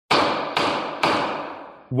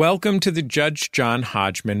Welcome to the Judge John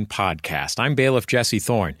Hodgman podcast. I'm bailiff Jesse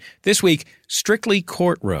Thorne. This week, Strictly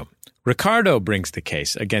Courtroom. Ricardo brings the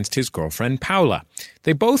case against his girlfriend, Paula.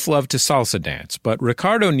 They both love to salsa dance, but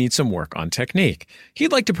Ricardo needs some work on technique.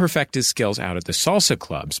 He'd like to perfect his skills out at the salsa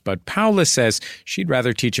clubs, but Paula says she'd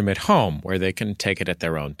rather teach him at home, where they can take it at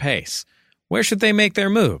their own pace. Where should they make their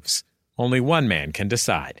moves? Only one man can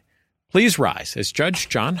decide. Please rise as Judge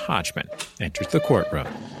John Hodgman enters the courtroom.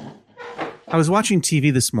 I was watching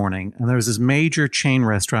TV this morning, and there was this major chain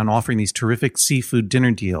restaurant offering these terrific seafood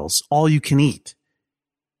dinner deals, all you can eat.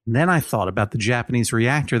 And then I thought about the Japanese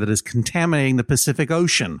reactor that is contaminating the Pacific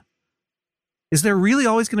Ocean. Is there really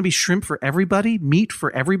always going to be shrimp for everybody, meat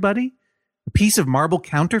for everybody, a piece of marble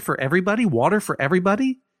counter for everybody, water for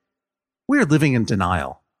everybody? We are living in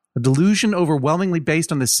denial, a delusion overwhelmingly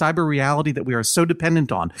based on this cyber reality that we are so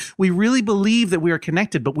dependent on. We really believe that we are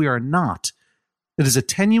connected, but we are not. It is a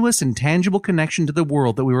tenuous, intangible connection to the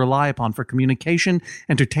world that we rely upon for communication,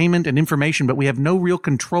 entertainment, and information, but we have no real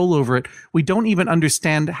control over it. We don't even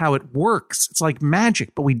understand how it works. It's like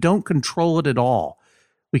magic, but we don't control it at all.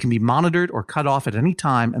 We can be monitored or cut off at any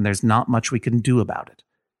time, and there's not much we can do about it.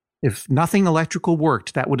 If nothing electrical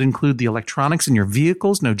worked, that would include the electronics in your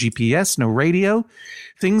vehicles, no GPS, no radio,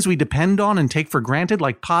 things we depend on and take for granted,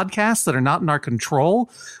 like podcasts that are not in our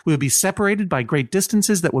control. We would be separated by great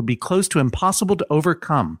distances that would be close to impossible to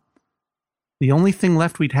overcome. The only thing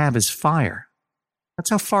left we'd have is fire.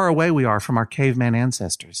 That's how far away we are from our caveman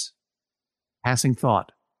ancestors. Passing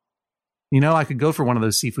thought. You know, I could go for one of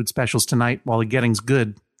those seafood specials tonight while the getting's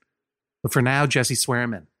good. But for now, Jesse, swear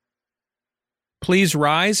him in. Please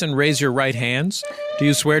rise and raise your right hands. Do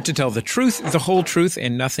you swear to tell the truth, the whole truth,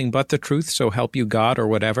 and nothing but the truth, so help you God or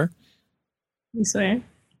whatever? You swear?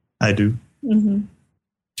 I do. Mm-hmm.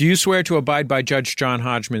 Do you swear to abide by Judge John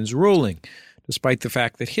Hodgman's ruling, despite the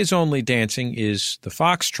fact that his only dancing is the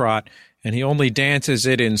foxtrot, and he only dances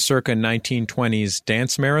it in circa 1920s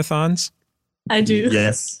dance marathons? I do.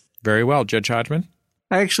 Yes. Very well, Judge Hodgman.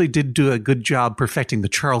 I actually did do a good job perfecting the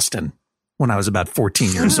Charleston when I was about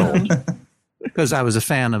 14 years old. Because I was a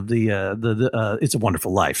fan of the It's a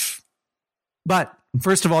Wonderful Life. But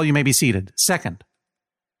first of all, you may be seated. Second,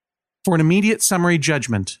 for an immediate summary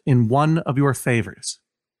judgment in one of your favors,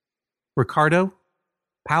 Ricardo,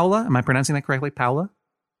 Paula, am I pronouncing that correctly? Paula?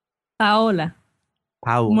 Paola.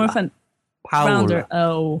 Paula. More fun. Paula. Rounder.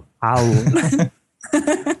 Oh. Paula.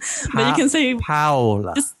 But you can say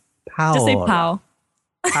Paula. Just Paula. say Pao.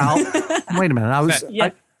 Wait a minute. I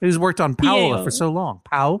was worked on Paola P-A-O. for so long.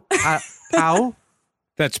 Pau.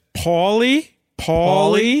 That's Paulie,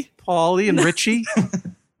 and Richie.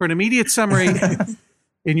 For an immediate summary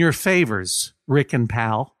in your favors, Rick and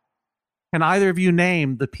Pal, can either of you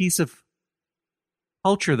name the piece of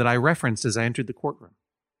culture that I referenced as I entered the courtroom?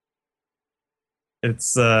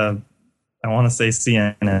 It's, I want to say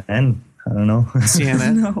CNN. I don't know.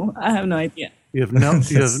 CNN? No, I have no idea. You have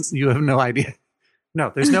no idea. No,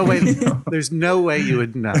 there's no way. There's no way you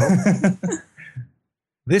would know.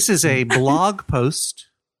 This is a blog post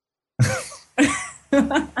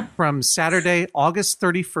from Saturday, August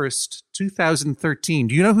 31st, 2013.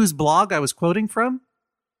 Do you know whose blog I was quoting from?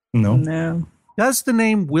 No. No. Does the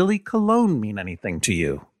name Willie Colon mean anything to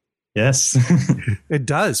you? Yes. It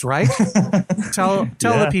does, right? Tell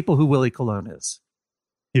the people who Willie Colon is.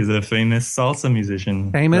 He's a famous salsa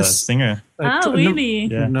musician. Famous? Singer. Really?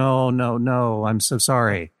 Yeah. No. I'm so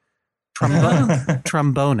sorry.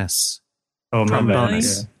 Trombonist. Oh, my bad.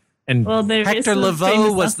 Trombonist. Yeah. and Well, there Hector is a Lavoe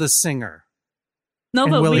famous- was the singer. No,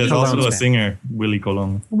 and but Willie There's Colon's also a band. singer, Willie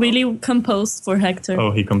Colon. Willie composed for Hector.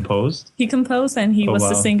 Oh, he composed? He composed and he Oh, was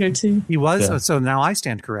the wow. singer too. He was. Yeah. So now I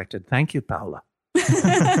stand corrected. Thank you, Paula.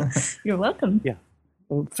 You're welcome. Yeah.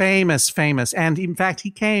 Famous. And in fact,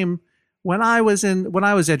 he came when I was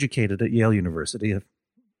educated at Yale University, an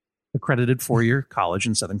accredited 4-year college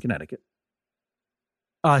in Southern Connecticut.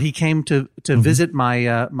 He came to visit my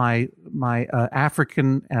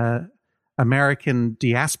African American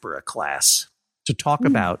diaspora class to talk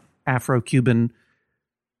about Afro-Cuban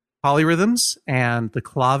polyrhythms and the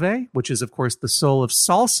clave, which is of course the soul of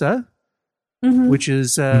salsa, which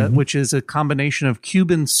is a combination of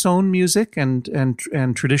Cuban son music and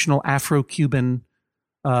traditional Afro-Cuban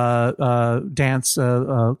dance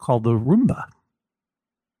called the rumba.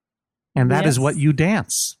 And that is what you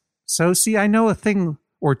dance. So see, I know a thing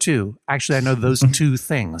or two. Actually, I know those two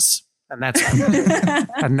things. And that's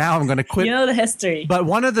and now I'm going to quit. You know the history. But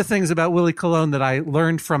one of the things about Willie Colon that I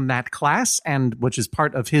learned from that class, and which is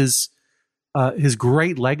part of his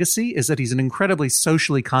great legacy, is that he's an incredibly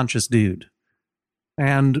socially conscious dude.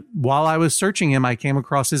 And while I was searching him, I came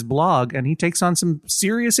across his blog, and he takes on some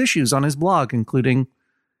serious issues on his blog, including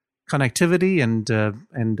connectivity and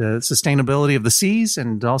sustainability of the seas,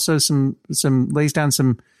 and also some lays down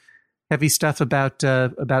some heavy stuff about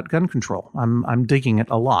gun control. I'm digging it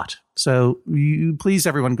a lot. So you please,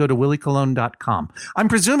 everyone, go to williecologne.com. I'm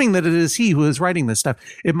presuming that it is he who is writing this stuff.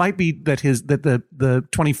 It might be that the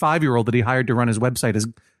 25-year-old that he hired to run his website is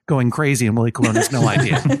going crazy, and Willie Cologne has no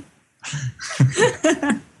idea.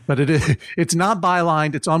 But it's not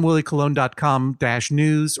bylined. It's on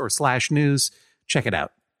williecologne.com-news or /news. Check it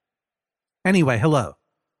out. Anyway, hello.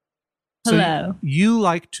 Hello. So you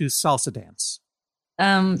like to salsa dance.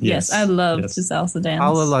 Yes, I love to salsa dance.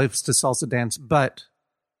 Paula loves to salsa dance, but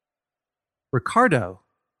Ricardo,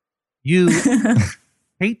 you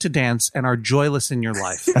hate to dance and are joyless in your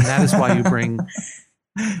life, and that is why you bring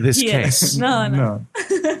this case. No.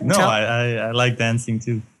 I like dancing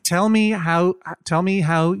too. Tell me how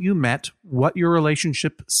you met, what your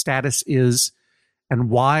relationship status is, and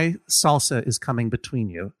why salsa is coming between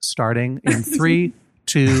you. Starting in 3,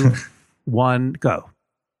 2, 1, go.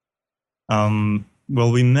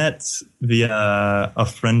 Well, we met via a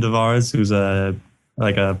friend of ours who's a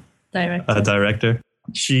director.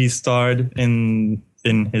 She starred in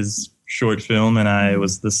his short film, and I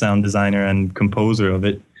was the sound designer and composer of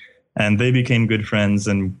it. And they became good friends,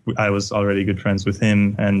 and I was already good friends with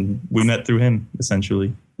him, and we met through him,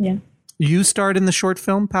 essentially. Yeah. You starred in the short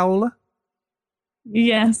film, Paola?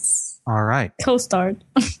 Yes. All right. Co-starred.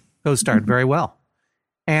 Co-starred very well.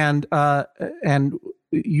 And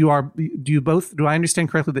you are, do I understand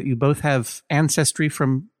correctly that you both have ancestry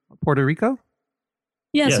from Puerto Rico?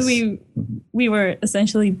 Yes. We were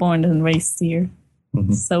essentially born and raised here.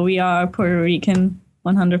 Mm-hmm. So we are Puerto Rican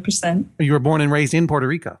 100%. You were born and raised in Puerto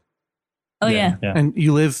Rico? Oh, yeah. And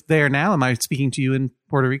you live there now? Am I speaking to you in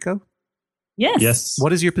Puerto Rico? Yes.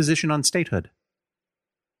 What is your position on statehood?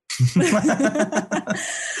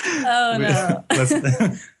 Oh, no.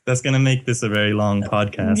 That's going to make this a very long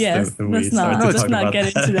podcast. Yes, let's not get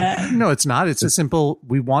into that. No, it's not. It's a simple,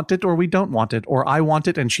 we want it or we don't want it, or I want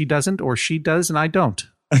it and she doesn't, or she does and I don't.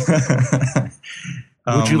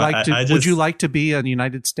 Would you like to be a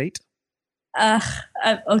United State?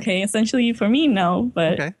 Okay, essentially for me, no,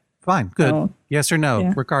 but okay, fine, good. No. Yes or no,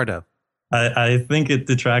 yeah. Ricardo? I think it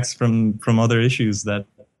detracts from other issues, that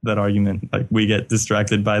argument. Like, we get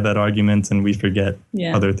distracted by that argument and we forget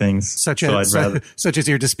other things. Such as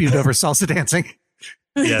your dispute over salsa dancing.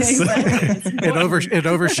 Yes. It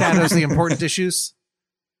overshadows the important issues.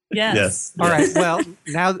 Yes. All right. Well,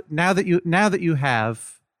 now that you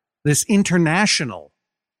have this international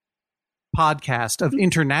podcast of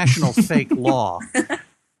international fake law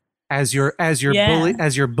as your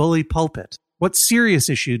bully pulpit, what serious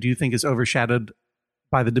issue do you think is overshadowed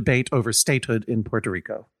by the debate over statehood in Puerto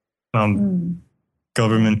Rico?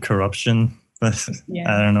 Government corruption. I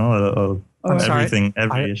don't know. Everything.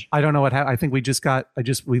 Every issue. I don't know what happened. I think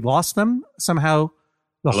we lost them somehow.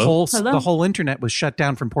 The whole internet was shut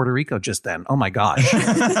down from Puerto Rico just then. Oh my gosh.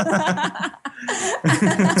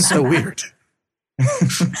 So weird.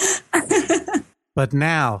 But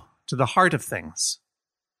now to the heart of things.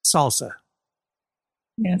 Salsa.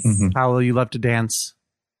 Yes. Mm-hmm. Paolo, you love to dance.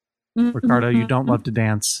 Mm-hmm. Ricardo, you don't love to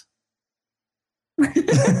dance.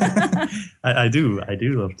 I do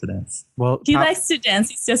love to dance. Well, he likes to dance.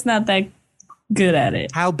 He's just not that good at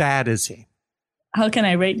it. How bad is he? How can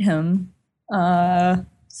I rate him? Well,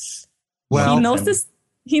 he knows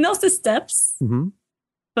the steps, mm-hmm.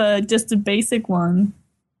 but just the basic one,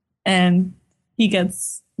 and he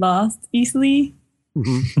gets lost easily.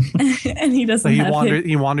 Mm-hmm. And he doesn't. So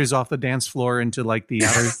he wanders off the dance floor into like the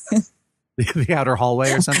outer the outer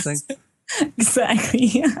hallway or something.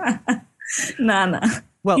 Exactly. Nah.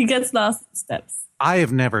 Well, he gets lost in steps. I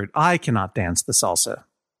cannot dance the salsa.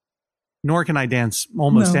 Nor can I dance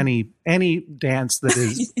almost any dance that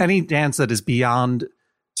is any dance that is beyond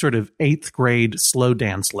sort of 8th grade slow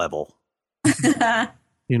dance level.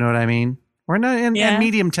 You know what I mean? Or no, and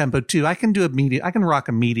medium tempo too. I can rock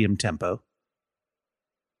a medium tempo.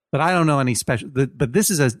 But I don't know any special. But this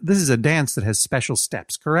is a dance that has special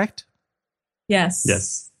steps, correct?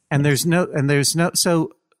 Yes. And there's no.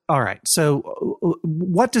 So all right. So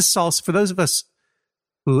what does salsa, for those of us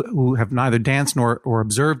who have neither danced or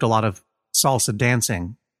observed a lot of salsa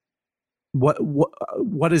dancing, what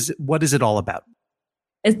is it all about?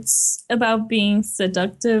 It's about being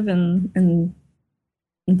seductive and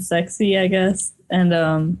sexy, I guess,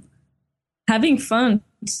 and having fun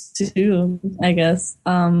too, I guess.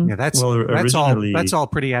 That's all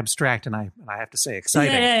pretty abstract, and I have to say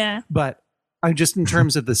exciting. Yeah. But I'm just in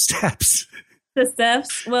terms of the steps. The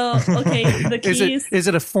steps. Well, okay. The keys. Is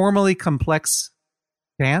it a formally complex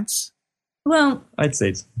dance? Well, I'd say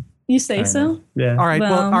it's. You say so? Yeah. All right.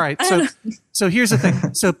 Well, all right. So here's the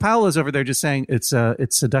thing. So Paola's over there just saying it's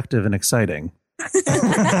seductive and exciting.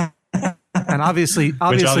 And obviously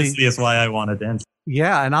which obviously is why I want to dance.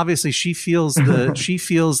 Yeah, and obviously she feels the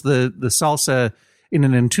salsa in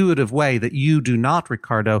an intuitive way that you do not,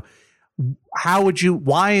 Ricardo.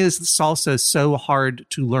 Why is salsa so hard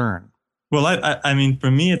to learn? Well, I mean, for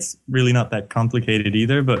me, it's really not that complicated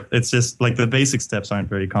either, but it's just like the basic steps aren't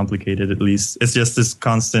very complicated, at least. It's just this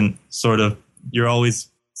constant sort of, you're always,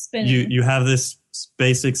 spinning. You have this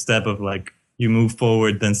basic step of like, you move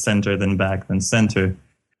forward, then center, then back, then center.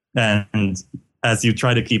 And as you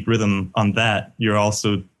try to keep rhythm on that, you're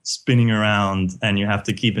also spinning around, and you have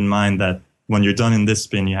to keep in mind that when you're done in this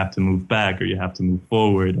spin, you have to move back, or you have to move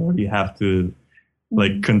forward, or you have to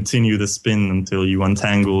like continue the spin until you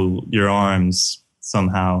untangle your arms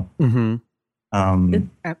somehow. Mm-hmm.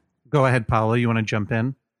 Go ahead, Paola. You want to jump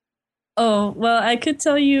in? Oh, well, I could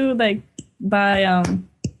tell you like by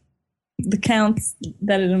the counts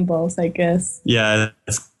that it involves, I guess. Yeah,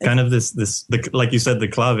 it's kind of this like you said, the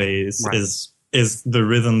clave is the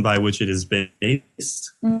rhythm by which it is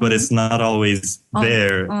based, but it's not always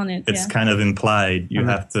there. On it, it's kind of implied. You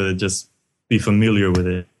have to just be familiar with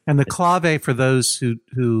it. And the clave, for those who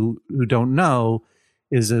don't know,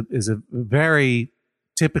 is a very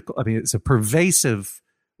typical. I mean, it's a pervasive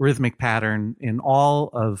rhythmic pattern in all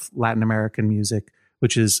of Latin American music,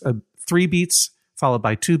 which is 3 beats followed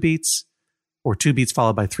by 2 beats, or 2 beats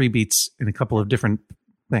followed by 3 beats in a couple of different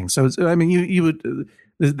things. So, I mean, you would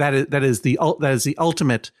that is the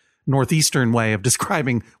ultimate Northeastern way of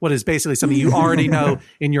describing what is basically something you already know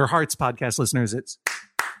in your Hearts podcast, listeners. It's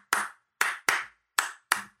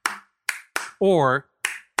or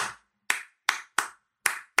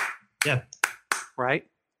right.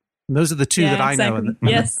 And those are the 2 that I know.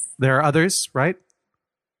 Yes, there are others, right?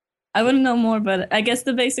 I wouldn't know more, but I guess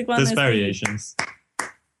the basic one. There's variations.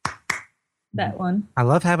 That one. I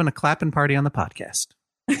love having a clapping party on the podcast.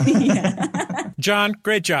 Yeah. John,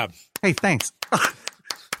 great job. Hey, thanks.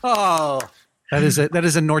 Oh, that is a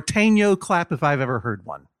norteño clap if I've ever heard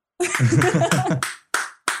one.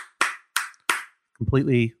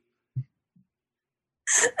 Completely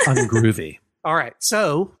ungroovy. All right.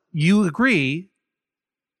 So you agree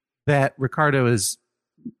that Ricardo is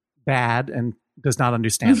bad and does not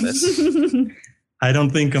understand this. I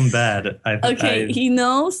don't think I'm bad. He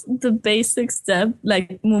knows the basic step,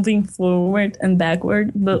 like moving forward and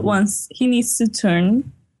backward, but once he needs to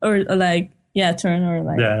turn or turn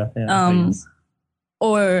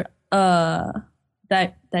or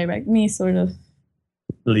direct me, sort of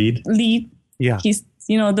lead. Yeah. He's,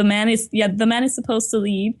 the man is supposed to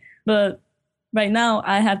lead, but right now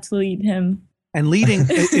I have to lead him. And leading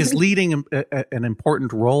is an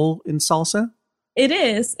important role in salsa? It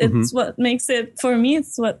is. It's what makes it, for me,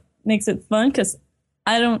 it's what makes it fun, because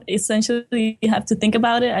I don't essentially have to think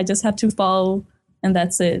about it. I just have to follow, and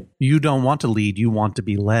that's it. You don't want to lead. You want to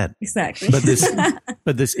be led. Exactly. But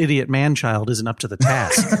this idiot man-child isn't up to the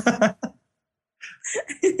task.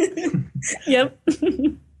 Yep.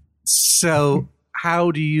 So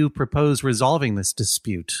how do you propose resolving this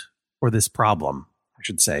dispute, or this problem, I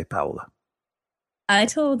should say, Paola? I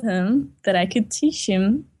told him that I could teach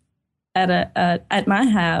him at my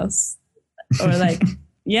house, or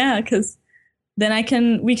because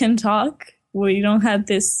then we can talk. We don't have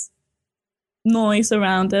this noise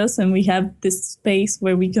around us, and we have this space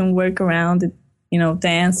where we can work around it,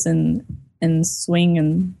 dance and swing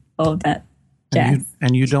and all of that jazz.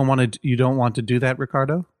 And you don't want to do that,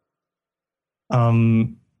 Ricardo?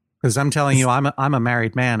 Because I'm telling you, I'm a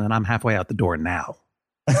married man, and I'm halfway out the door now.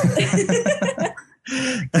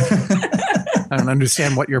 I don't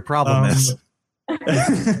understand what your problem is.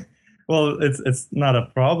 Well, it's not a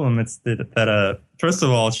problem. It's that first of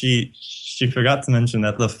all, she forgot to mention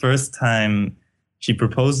that the first time she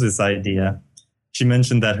proposed this idea, she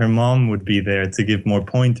mentioned that her mom would be there to give more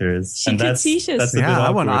pointers. She could teach us. That's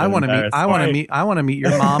I want to meet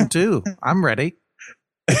your mom too. I'm ready.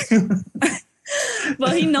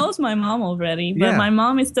 Well, he knows my mom already, but my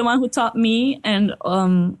mom is the one who taught me and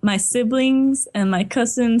my siblings and my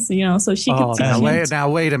cousins, so she could teach me. Now,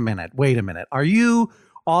 wait a minute. Are you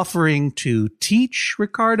offering to teach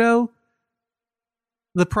Ricardo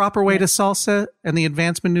the proper way to salsa and the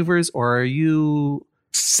advanced maneuvers, or are you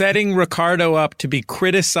setting Ricardo up to be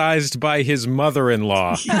criticized by his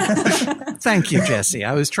mother-in-law? Thank you, Jesse.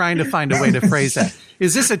 I was trying to find a way to phrase that.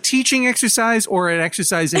 Is this a teaching exercise or an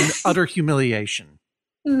exercise in utter humiliation?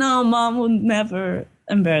 No, Mom would never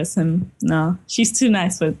embarrass him. No, she's too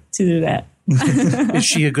nice to do that. Is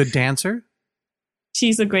she a good dancer?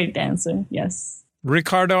 She's a great dancer, yes.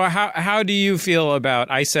 Ricardo, how do you feel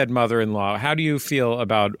about, I said mother-in-law, how do you feel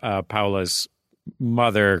about Paula's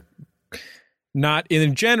mother? Not in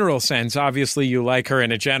a general sense. Obviously, you like her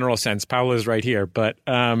in a general sense. Paula's right here. But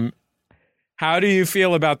how do you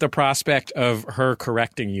feel about the prospect of her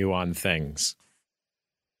correcting you on things?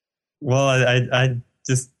 Well,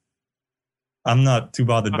 I'm not too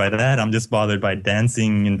bothered by that. I'm just bothered by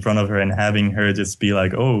dancing in front of her and having her just be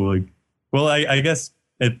like, oh, like, well, I guess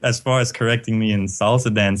as far as correcting me in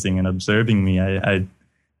salsa dancing and observing me,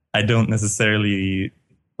 I don't necessarily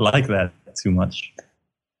like that too much.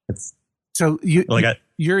 So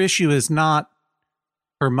your issue is not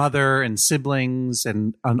her mother and siblings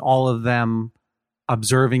and all of them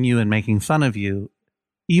observing you and making fun of you.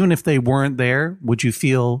 Even if they weren't there, would you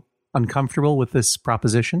feel uncomfortable with this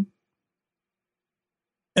proposition?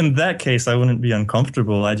 In that case, I wouldn't be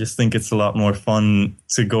uncomfortable. I just think it's a lot more fun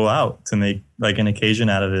to go out, to make like an occasion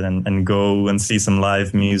out of it and go and see some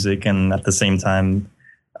live music and at the same time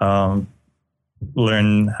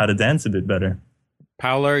learn how to dance a bit better.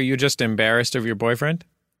 Paula, are you just embarrassed of your boyfriend?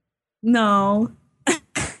 No.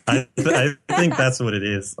 I think that's what it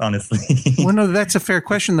is, honestly. Well, no, that's a fair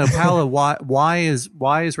question, though, Paula. Why is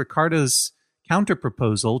Ricardo's counter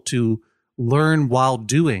proposal to learn while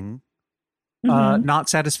doing not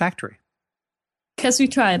satisfactory? Because we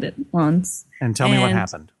tried it once. And tell me what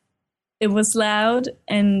happened. It was loud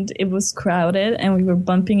and it was crowded and we were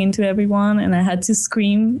bumping into everyone and I had to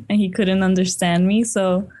scream and he couldn't understand me.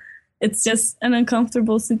 So it's just an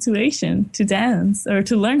uncomfortable situation to dance or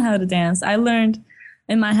to learn how to dance. I learned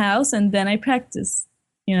in my house and then I practiced,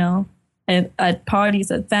 at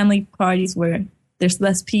parties, at family parties where there's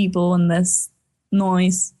less people and less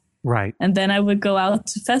noise. Right. And then I would go out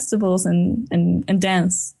to festivals and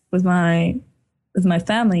dance with my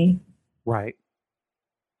family. Right.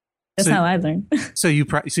 That's how I learned. So you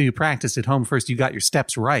practiced at home first. You got your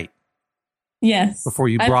steps right. Yes. Before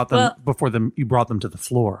you brought them you brought them to the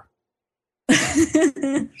floor.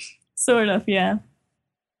 Sort of, yeah.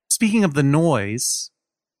 Speaking of the noise,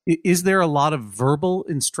 is there a lot of verbal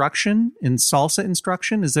instruction in salsa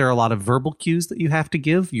instruction? Is there a lot of verbal cues that you have to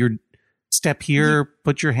give? Your step here,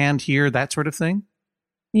 put your hand here, that sort of thing?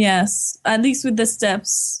 Yes, at least with the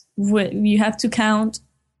steps, you have to count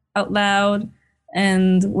out loud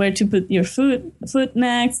and where to put your foot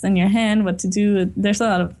next and your hand, what to do. There's a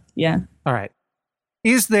lot of, yeah. All right.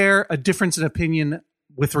 Is there a difference in opinion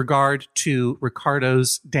with regard to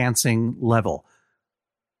Ricardo's dancing level?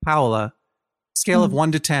 Paula, scale of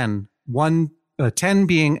 1 to 10, 10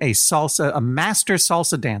 being a master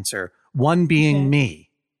salsa dancer, 1 being me.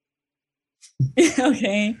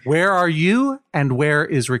 Okay. Where are you and where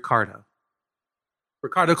is Ricardo?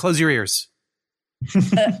 Ricardo, close your ears.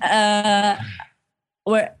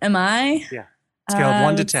 Where am I? Yeah. Scale of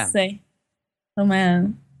 1 to 10. Oh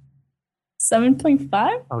man.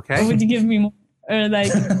 7.5? Okay. Or would you give me more? Or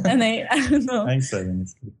like an 8? I don't know. I think 7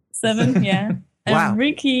 is good. 7, yeah. Wow. And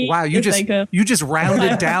Ricky. Wow, you just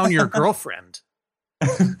rounded down your girlfriend.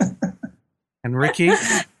 And Ricky?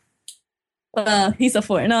 He's a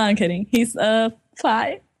 4. No, I'm kidding. He's a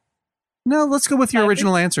 5. No, let's go with your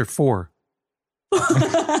original answer, 4.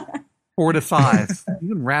 4 to 5. You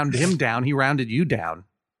can round him down. He rounded you down.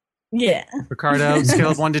 Yeah. Ricardo, scale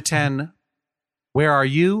of 1 to 10. Where are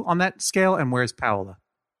you on that scale, and where's Paola?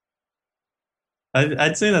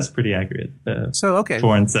 I'd say that's pretty accurate. Okay.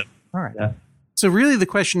 4 and 7. All right. Yeah. So really the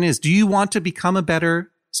question is, do you want to become a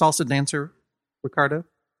better salsa dancer, Ricardo?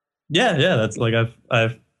 Yeah. That's like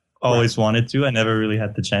I've always wanted to. I never really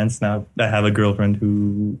had the chance. Now I have a girlfriend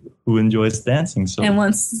who enjoys dancing. So and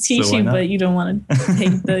wants to teach you, but you don't want to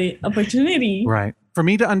take the opportunity. Right. For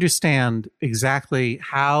me to understand exactly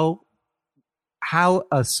how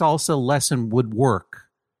a salsa lesson would work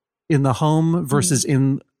in the home versus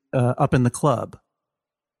in up in the club,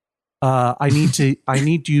 I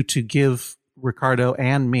need you to give Ricardo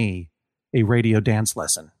and me a radio dance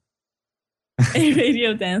lesson. A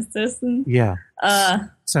radio dance lesson? Yeah.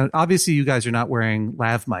 So obviously you guys are not wearing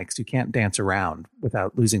lav mics. You can't dance around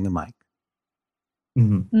without losing the mic.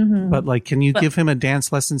 Mm-hmm. Mm-hmm. But can you give him a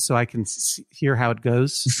dance lesson so I can hear how it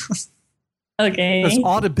goes? Okay. Because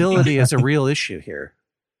audibility is a real issue here.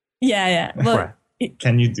 Yeah. Well,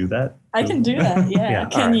 can you do that? I can do that. Yeah.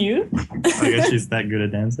 Can you? I guess she's that good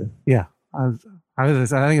at dancing. Yeah. I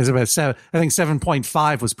think it's about 7. I think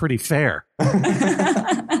 7.5 was pretty fair.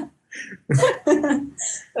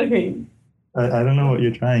 Okay. I don't know what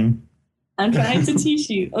you're trying. I'm trying to teach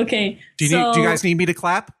you. Okay. Do you guys need me to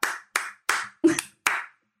clap?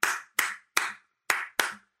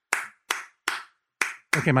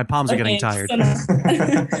 Okay, my palms are getting tired.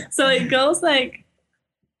 So it goes like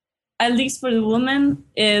at least for the woman,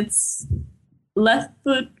 it's left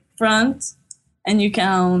foot front, and you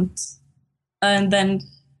count, and then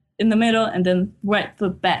in the middle, and then right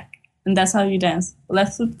foot back, and that's how you dance.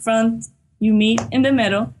 Left foot front, you meet in the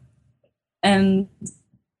middle, and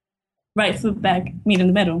right foot back, meet in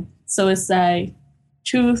the middle. So it's like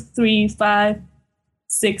 2, 3, 5,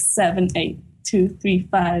 6, 7, 8. 2, 3,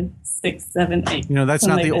 5, 6, 7, 8. You know, that's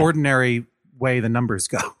not Something the like that. ordinary way the numbers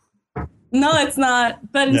go. No, it's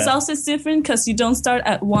not. But it's Yeah. also different because you don't start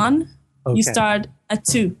at 1. Okay. You start at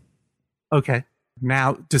 2. Okay.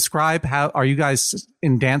 Now, describe how are you guys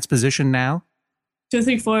in dance position now? 2,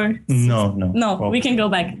 3, 4. No. No, Well, we can go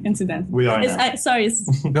back into dance. We are It's, now. sorry,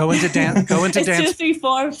 it's, Go into dance. Go into it's 2, dance. 3,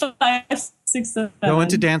 4, 5, 6, 7. Go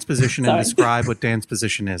into dance position and Sorry. describe what dance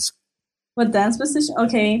position is. What dance position?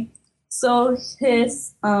 Okay. So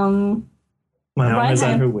his My arm right is at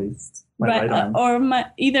hand. her waist. My right arm. or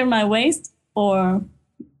either my waist or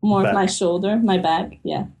more of my Back. shoulder, my back.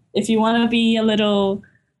 Yeah. If you want to be a little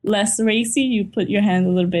less racy, you put your hand a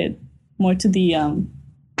little bit more to the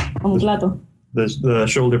omoplato. The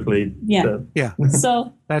shoulder blade. Yeah. The- Yeah,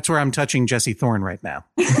 So that's where I'm touching Jesse Thorne right now.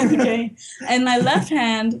 okay, and my left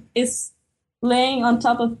hand is laying on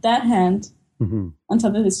top of that hand, hmm on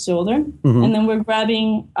top of his shoulder, Mhm. and then we're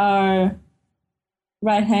grabbing our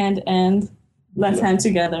right hand and left hand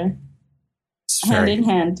together, It's hand very, in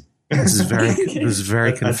hand. this is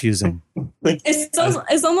very confusing.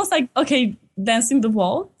 It's almost like, okay, dancing the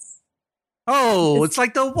waltz. Oh, it's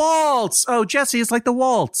like the waltz. Oh, Jesse, it's like the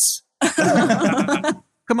waltz.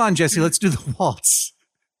 Come on, Jesse, let's do the waltz.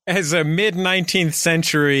 As a mid-19th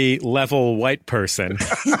century level white person,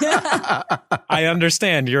 I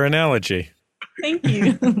understand your analogy. Thank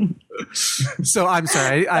you. So I'm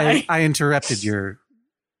sorry, I interrupted your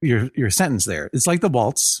sentence there. It's like the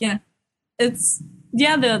waltz. Yeah.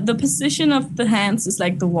 The position of the hands is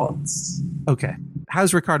like the waltz. Okay.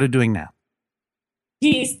 How's Ricardo doing now?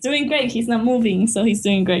 He's doing great. He's not moving, so he's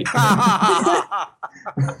doing great.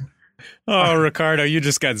 Oh, Ricardo, you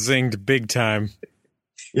just got zinged big time.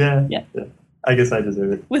 Yeah. Yeah. I guess I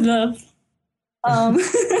deserve it. With love.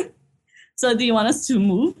 So do you want us to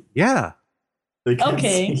move? Yeah. They can't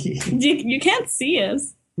Okay. see. You can't see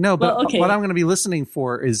us. No, but Well, okay. what I'm going to be listening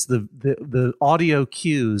for is the audio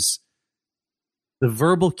cues, the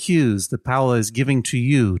verbal cues that Paola is giving to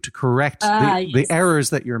you to correct the Yes. errors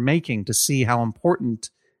that you're making to see how important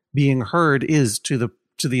being heard is to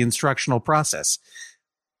the instructional process.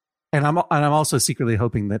 And I'm also secretly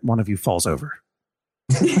hoping that one of you falls over.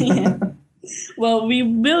 Yeah. Well, we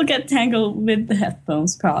will get tangled with the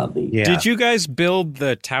headphones probably. Yeah. Did you guys build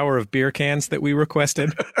the tower of beer cans that we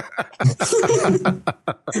requested?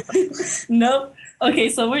 Nope. Okay,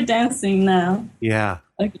 so we're dancing now. Yeah.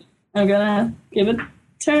 Okay, I'm gonna give it a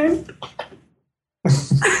turn.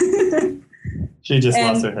 She just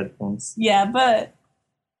And- lost her headphones. Yeah, but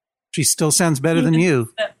She still sounds better than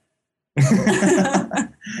you.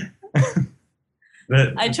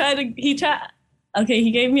 But I tried to. He tried. Okay,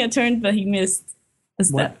 he gave me a turn, but he missed a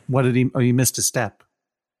step. What did he? Oh, you missed a step.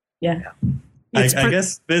 Yeah. I It's pre-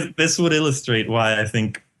 guess this would illustrate why I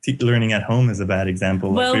think learning at home is a bad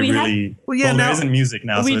example. Well, like we have- Well, yeah, there no. isn't music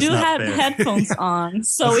now, We so it's do not have fair. headphones on,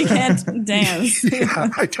 so we can't dance. Yeah,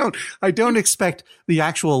 I don't expect the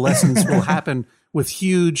actual lessons will happen with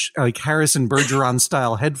huge like Harrison Bergeron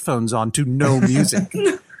style headphones on to no music.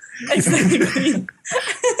 Exactly.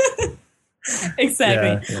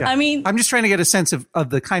 Exactly. Yeah. I mean, I'm just trying to get a sense of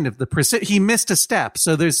the kind of the he missed a step,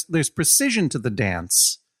 so there's precision to the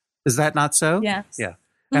dance. Is that not so? yes. Yeah.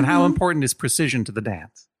 And how Mhm. important is precision to the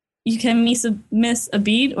dance? You can miss a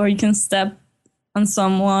beat, or you can step on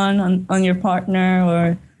someone, on your partner,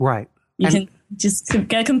 or Right. you And- can just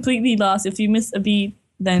get completely lost. If you miss a beat,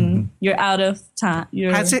 then you're out of time.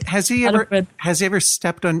 You're Has he out of ever breath.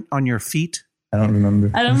 stepped on your feet? I don't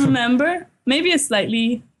remember. I don't remember. Maybe it's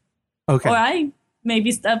slightly, Okay. or I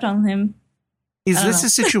maybe stepped on him. Is I don't this know. a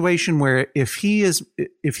situation where if he is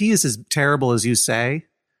as terrible as you say,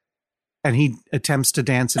 and he attempts to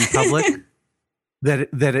dance in public,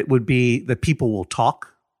 that it would be that people will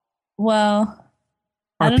talk? Well,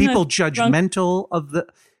 I Are don't know people if drunk- judgmental of the?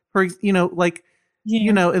 For like yeah.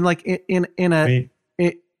 you know, in like in a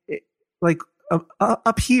Wait, like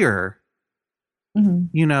up here, Mhm.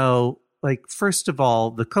 you know, like first of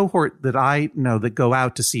all, the cohort that I know that go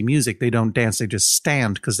out to see music, they don't dance; they just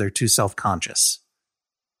stand because they're too self-conscious.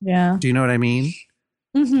 Yeah. Do you know what I mean?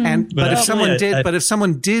 Mhm. And But but if actually,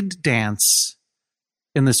 someone did dance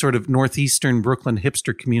in the sort of northeastern Brooklyn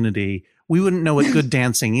hipster community, we wouldn't know what good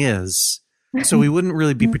dancing is, so we wouldn't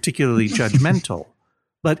really be particularly judgmental.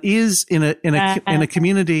 But is in a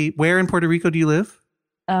community where in Puerto Rico do you live?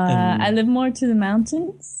 I live more to the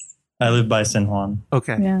mountains. I live by San Juan.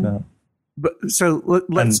 Okay. Yeah. But so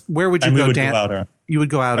let's. Where would you go dance? You would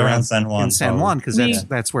go out around San Juan. In San Juan because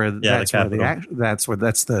that's where that's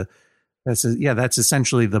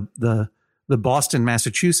essentially the Boston,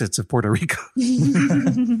 Massachusetts of Puerto Rico.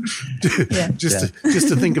 Just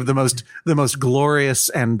to think of the most glorious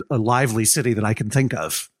and lively city that I can think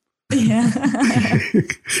of. Yeah.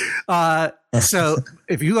 So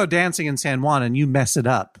if you go dancing in San Juan and you mess it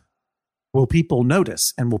up, will people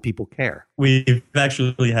notice and will people care? We've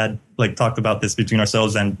actually had talked about this between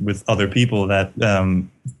ourselves and with other people that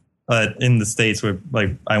in the States where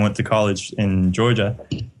I went to college in Georgia,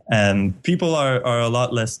 and people are a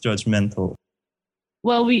lot less judgmental.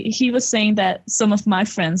 Well, he was saying that some of my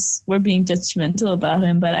friends were being judgmental about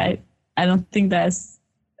him, but I don't think that's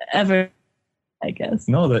ever, I guess.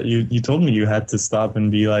 No, that you told me you had to stop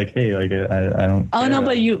and be like, hey, I don't. Oh no,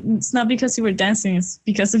 but it's not because you were dancing; it's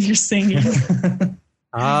because of your singing.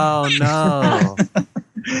 Oh no!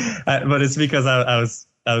 But it's because I was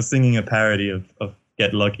singing a parody of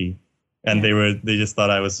Get Lucky, and they just thought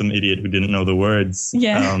I was some idiot who didn't know the words.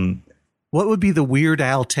 Yeah. What would be the Weird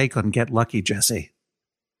Al take on Get Lucky, Jesse?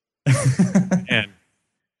 And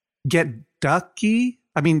Get Ducky?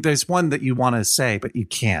 I mean, there's one that you want to say, but you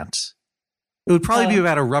can't. It would probably be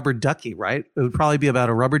about a rubber ducky, right? It would probably be about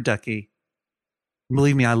a rubber ducky.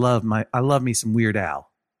 Believe me, I love me some Weird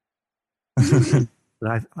Al.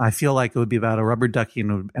 But I feel like it would be about a rubber ducky,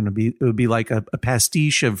 and it would be like a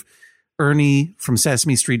pastiche of Ernie from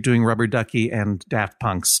Sesame Street doing Rubber Ducky and Daft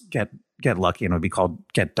Punk's Get Lucky, and it would be called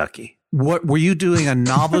Get Ducky. What were you doing, a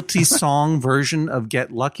novelty song version of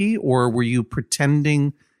Get Lucky, or were you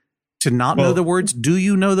pretending to not know the words? Do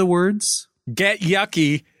you know the words? Get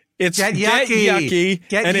Yucky. It's Get Yucky.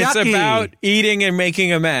 And it's about eating and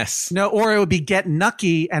making a mess. No, or it would be Get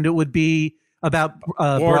Nucky, and it would be about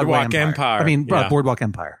Boardwalk Empire. I mean, Boardwalk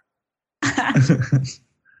Empire.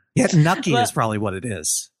 Get Nucky is probably what it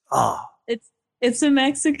is. Oh. It's a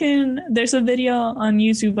Mexican. There's a video on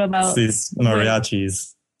YouTube about these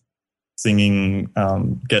mariachis singing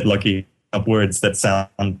 "Get Lucky" up words that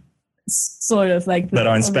sound sort of like that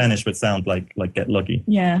are in Spanish but sound like "Get Lucky."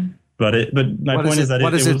 Yeah. But my point is that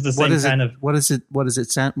it was the same kind of. What does it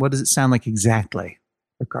sound? What does it sound like exactly,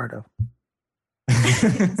 Ricardo?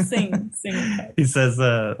 Sing. He says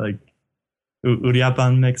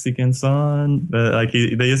Uriapan Mexican son.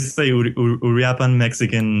 They just say Uriapan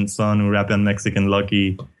Mexican son, Uriapan Mexican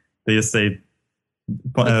lucky. They just say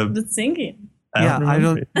the singing. I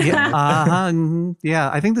don't. Yeah,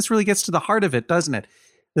 I think this really gets to the heart of it, doesn't it?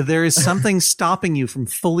 That there is something stopping you from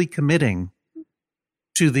fully committing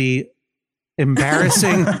to the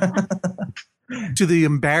embarrassing,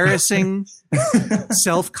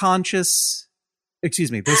 self-conscious.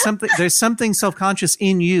 Excuse me. There's something self-conscious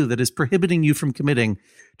in you that is prohibiting you from committing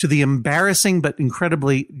to the embarrassing but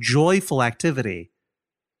incredibly joyful activity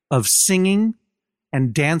of singing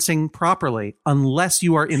and dancing properly, unless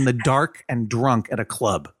you are in the dark and drunk at a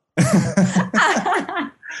club.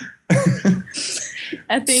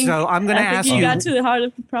 I think. So I'm going to ask you. You got to the heart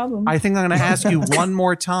of the problem. I think I'm going to ask you one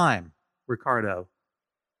more time, Ricardo.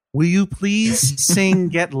 Will you please sing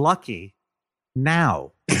 "Get Lucky"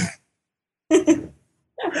 now?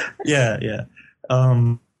 Yeah.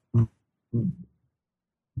 I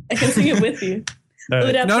can sing it with you.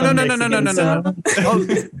 No. Oh,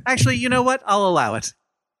 actually, you know what? I'll allow it.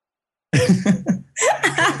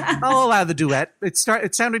 I'll allow the duet. It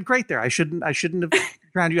sounded great there. I shouldn't have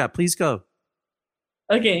drowned you out. Please go.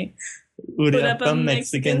 Okay. Uriapan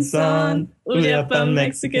Mexican son, Uriapan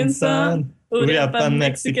Mexican son, Uriapan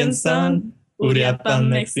Mexican son, Uriapan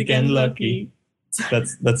Mexican lucky.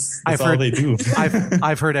 That's all they do.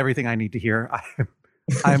 I've heard everything I need to hear.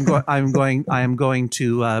 I am going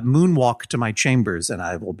to moonwalk to my chambers, and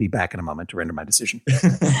I will be back in a moment to render my decision.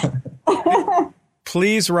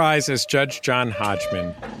 Please rise as Judge John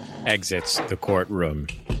Hodgman exits the courtroom.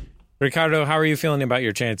 Ricardo, how are you feeling about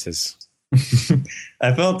your chances?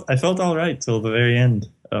 I felt all right till the very end.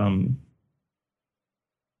 I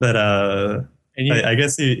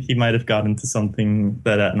guess he might have gotten to something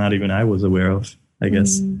that not even I was aware of, I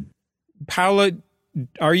guess. Paula,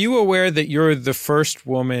 are you aware that you're the first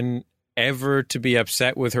woman ever to be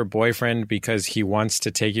upset with her boyfriend because he wants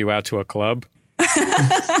to take you out to a club?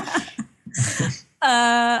 No,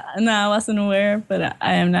 I wasn't aware, but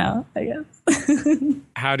I am now, I guess.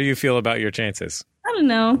 How do you feel about your chances? I don't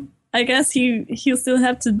know. I guess he'll still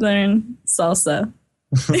have to learn salsa.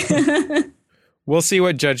 We'll see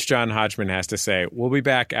what Judge John Hodgman has to say. We'll be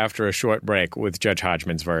back after a short break with Judge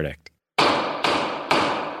Hodgman's verdict.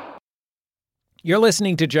 You're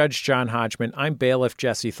listening to Judge John Hodgman. I'm bailiff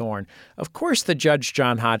Jesse Thorne. Of course, the Judge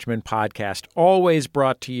John Hodgman podcast, always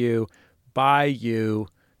brought to you by you,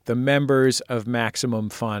 the members of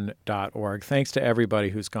MaximumFun.org. Thanks to everybody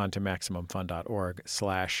who's gone to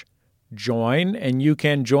MaximumFun.org/join, and you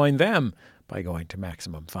can join them by going to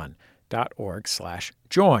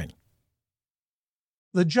MaximumFun.org/join.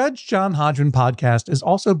 The Judge John Hodgman podcast is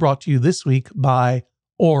also brought to you this week by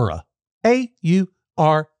Aura.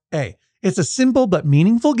 A-U-R-A. It's a simple but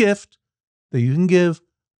meaningful gift that you can give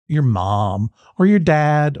your mom or your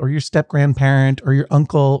dad or your step-grandparent or your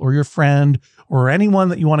uncle or your friend or anyone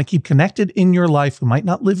that you want to keep connected in your life who might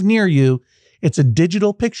not live near you. It's a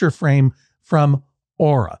digital picture frame from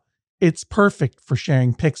Aura. It's perfect for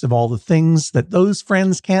sharing pics of all the things that those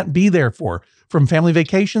friends can't be there for, from family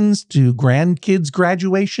vacations to grandkids'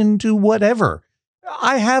 graduation to whatever.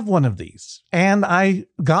 I have one of these, and I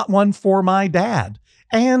got one for my dad.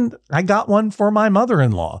 And I got one for my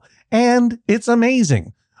mother-in-law, and it's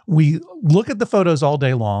amazing. We look at the photos all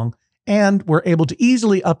day long, and we're able to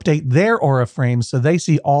easily update their Aura frames so they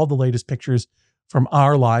see all the latest pictures from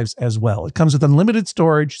our lives as well. It comes with unlimited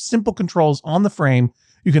storage, simple controls on the frame.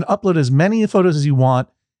 You can upload as many photos as you want,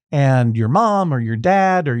 and your mom or your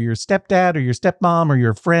dad or your stepdad or your stepmom or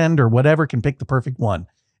your friend or whatever can pick the perfect one.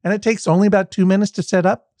 And it takes only about 2 minutes to set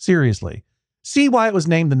up. Seriously. See why it was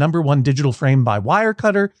named the #1 digital frame by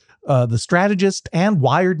Wirecutter, The Strategist, and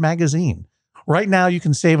Wired Magazine. Right now, you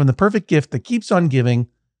can save on the perfect gift that keeps on giving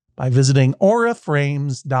by visiting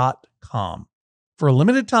auraframes.com. For a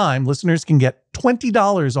limited time, listeners can get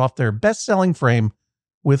 $20 off their best-selling frame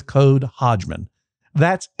with code Hodgman.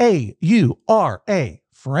 That's A-U-R-A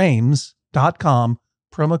frames.com,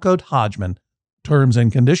 promo code Hodgman. Terms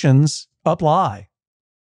and conditions apply.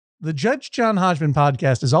 The Judge John Hodgman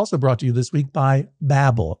podcast is also brought to you this week by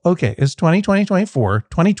Babbel. Okay, it's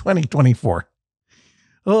 2020-24.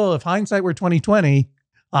 Oh, if hindsight were 2020,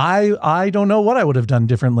 I don't know what I would have done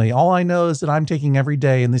differently. All I know is that I'm taking every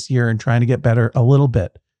day in this year and trying to get better a little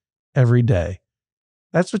bit every day.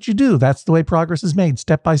 That's what you do. That's the way progress is made,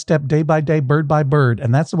 step by step, day by day, bird by bird.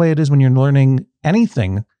 And that's the way it is when you're learning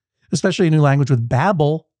anything, especially a new language with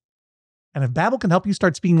Babbel. And if Babbel can help you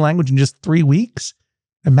start speaking language in just 3 weeks,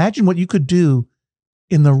 imagine what you could do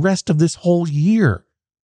in the rest of this whole year.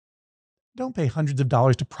 Don't pay hundreds of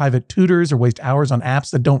dollars to private tutors or waste hours on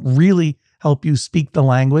apps that don't really help you speak the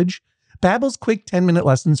language. Babbel's quick 10-minute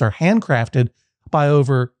lessons are handcrafted by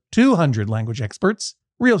over 200 language experts,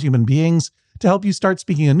 real human beings, to help you start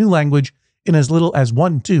speaking a new language in as little as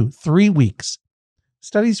 1, 2, 3 weeks.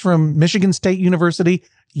 Studies from Michigan State University,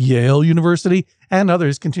 Yale University, and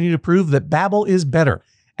others continue to prove that Babbel is better.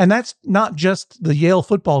 And that's not just the Yale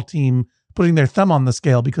football team putting their thumb on the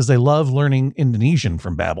scale because they love learning Indonesian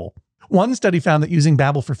from Babbel. One study found that using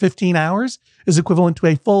Babbel for 15 hours is equivalent to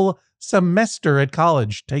a full semester at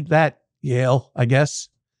college. Take that, Yale, I guess.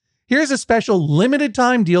 Here's a special limited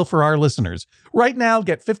time deal for our listeners. Right now,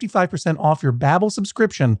 get 55% off your Babbel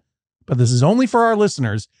subscription, but this is only for our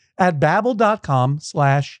listeners at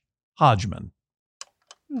babbel.com/Hodgman.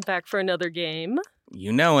 Back for another game.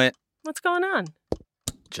 You know it. What's going on?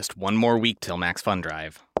 Just one more week till Max Fun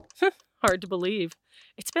Drive. Hard to believe.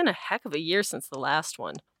 It's been a heck of a year since the last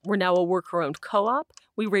one. We're now a worker-owned co-op.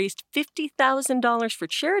 We raised $50,000 for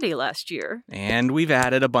charity last year. And we've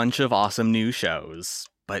added a bunch of awesome new shows.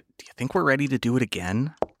 But do you think we're ready to do it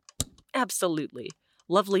again? Absolutely.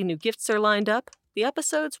 Lovely new gifts are lined up. The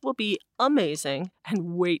episodes will be amazing.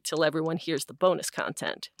 And wait till everyone hears the bonus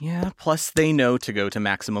content. Yeah, plus they know to go to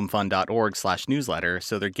MaximumFun.org/newsletter,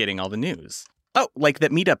 so they're getting all the news. Oh, like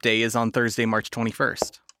that meetup day is on Thursday, March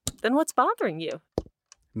 21st. Then what's bothering you?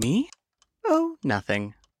 Me? Oh,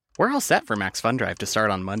 nothing. We're all set for Max Fun Drive to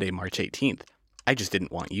start on Monday, March 18th. I just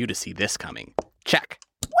didn't want you to see this coming. Check.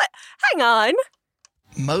 What? Hang on.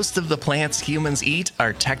 Most of the plants humans eat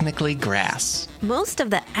are technically grass. Most of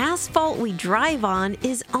the asphalt we drive on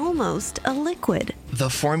is almost a liquid. The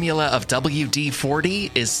formula of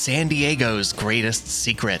WD-40 is San Diego's greatest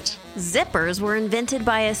secret. Zippers were invented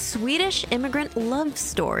by a Swedish immigrant love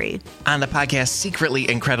story. On the podcast Secretly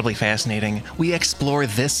Incredibly Fascinating, we explore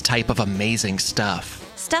this type of amazing stuff.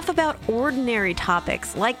 Stuff about ordinary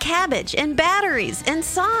topics like cabbage and batteries and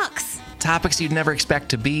socks. Topics you'd never expect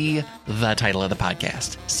to be the title of the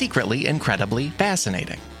podcast. Secretly Incredibly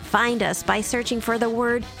Fascinating. Find us by searching for the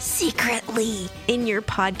word secretly in your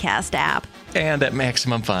podcast app. And at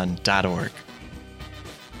MaximumFun.org.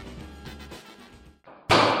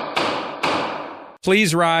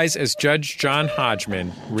 Please rise as Judge John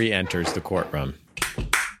Hodgman re-enters the courtroom.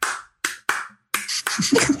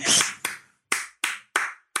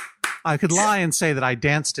 I could lie and say that I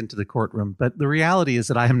danced into the courtroom, but the reality is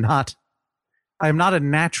that I am not a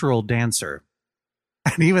natural dancer.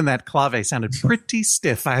 And even that clave sounded pretty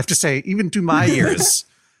stiff, I have to say, even to my ears,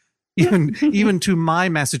 even to my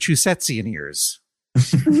Massachusettsian ears.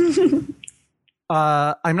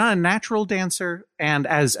 I'm not a natural dancer, and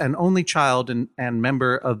as an only child and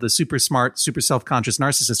member of the super smart, super self-conscious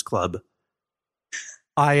narcissist club,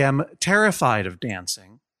 I am terrified of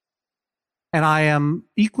dancing, and I am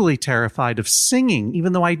equally terrified of singing,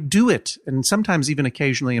 even though I do it, and sometimes even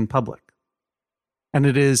occasionally in public. And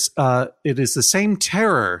it is the same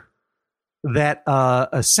terror that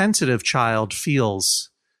a sensitive child feels,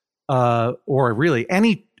 or really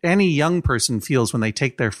any young person feels when they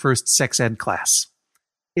take their first sex ed class.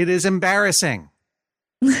 It is embarrassing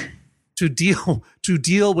to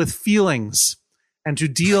deal with feelings and to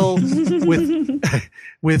deal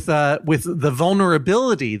with the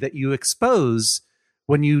vulnerability that you expose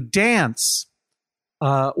when you dance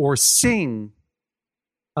or sing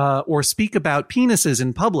or speak about penises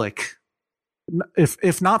in public.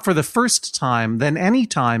 If not for the first time, then any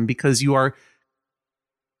time, because you are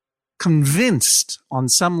convinced on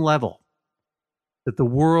some level that the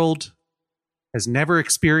world has never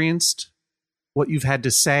experienced what you've had to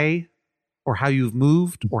say or how you've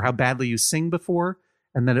moved or how badly you sing before,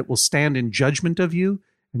 and that it will stand in judgment of you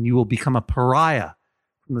and you will become a pariah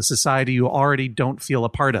from the society you already don't feel a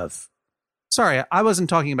part of. Sorry, I wasn't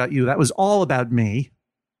talking about you. That was all about me.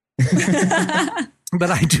 But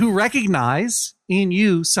I do recognize in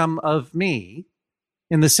you some of me,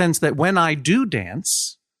 in the sense that when I do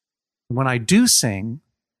dance, when I do sing,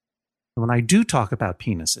 when I do talk about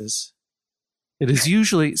penises, it is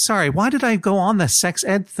usually, sorry, why did I go on the sex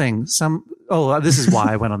ed thing? This is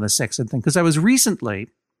why I went on the sex ed thing. Because I was recently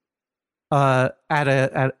at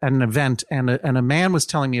an event, and a man was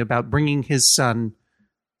telling me about bringing his son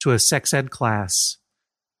to a sex ed class.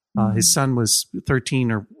 His son was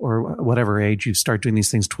 13 or whatever age you start doing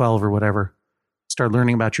these things, 12 or whatever, start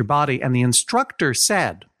learning about your body. And the instructor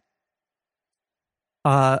said,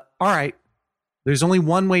 all right, there's only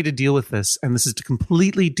one way to deal with this, and this is to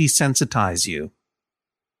completely desensitize you.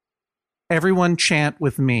 Everyone chant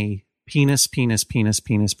with me, penis, penis, penis,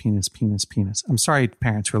 penis, penis, penis, penis. I'm sorry,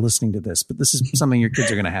 parents, for listening to this, but this is something your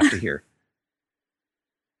kids are going to have to hear.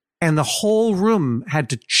 And the whole room had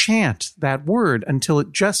to chant that word until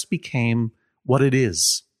it just became what it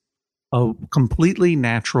is, a completely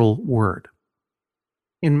natural word.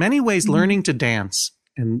 In many ways, learning to dance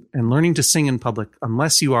and learning to sing in public,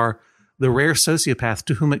 unless you are the rare sociopath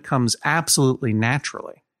to whom it comes absolutely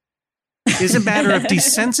naturally, is a matter of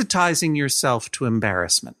desensitizing yourself to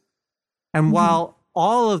embarrassment. And while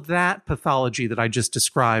all of that pathology that I just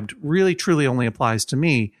described really, truly only applies to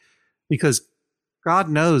me, because God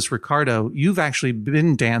knows, Ricardo, you've actually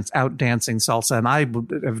been out dancing salsa, and I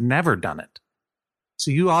have never done it.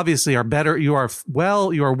 So you obviously are better. You are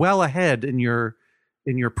well ahead in your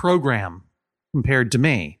program compared to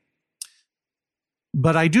me.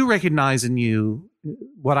 But I do recognize in you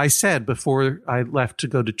what I said before I left to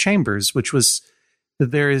go to Chambers, which was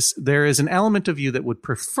that there is an element of you that would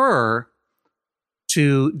prefer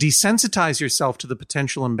to desensitize yourself to the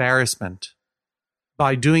potential embarrassment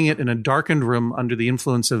by doing it in a darkened room under the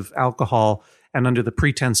influence of alcohol and under the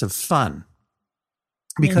pretense of fun.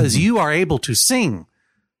 Because you are able to sing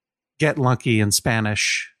Get Lucky in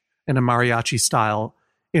Spanish in a mariachi style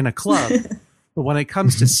in a club. But when it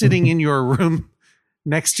comes to sitting in your room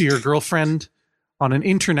next to your girlfriend on an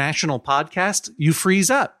international podcast, you freeze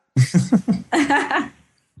up.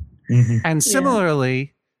 And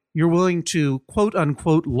similarly, you're willing to, quote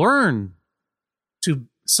unquote, learn to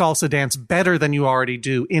salsa dance better than you already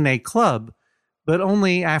do in a club, but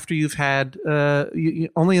only after you've had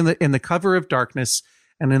only in the cover of darkness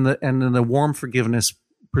and in the warm forgiveness,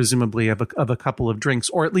 presumably of a couple of drinks,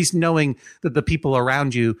 or at least knowing that the people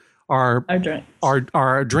around you are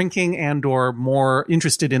drinking and or more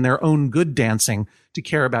interested in their own good dancing to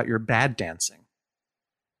care about your bad dancing.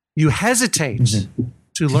 You hesitate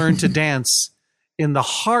to learn to dance in the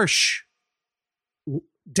harsh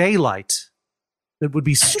daylight that would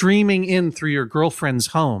be streaming in through your girlfriend's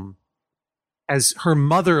home as her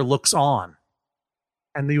mother looks on,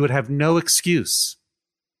 and you would have no excuse.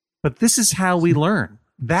 But this is how we learn.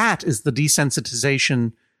 That is the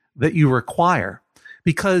desensitization that you require,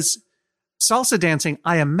 because salsa dancing,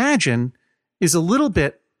 I imagine, is a little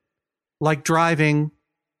bit like driving,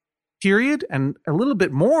 period, and a little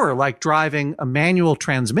bit more like driving a manual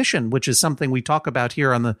transmission, which is something we talk about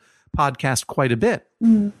here on the podcast quite a bit.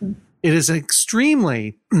 Mm-hmm. It is an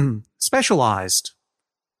extremely specialized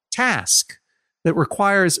task that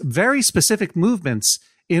requires very specific movements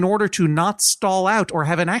in order to not stall out or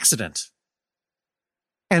have an accident.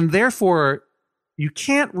 And therefore, you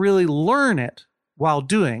can't really learn it while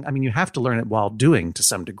doing. I mean, you have to learn it while doing to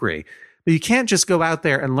some degree. But you can't just go out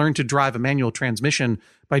there and learn to drive a manual transmission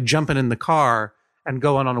by jumping in the car and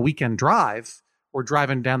going on a weekend drive or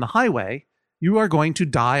driving down the highway. You are going to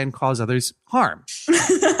die and cause others harm.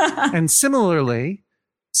 And similarly,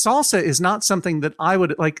 salsa is not something that I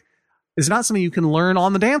would like, is not something you can learn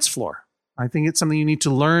on the dance floor. I think it's something you need to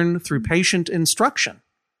learn through patient instruction,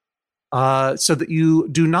 so that you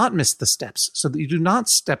do not miss the steps, so that you do not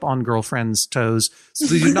step on girlfriends' toes, so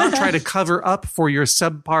that you do not try to cover up for your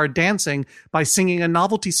subpar dancing by singing a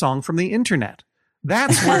novelty song from the internet.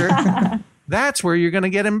 That's where you're going to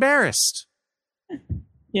get embarrassed.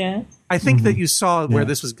 Yeah. I think that you saw where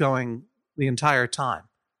this was going the entire time.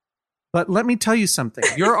 But let me tell you something.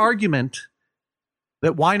 Your argument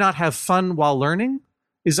that why not have fun while learning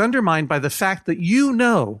is undermined by the fact that you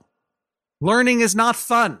know learning is not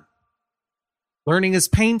fun. Learning is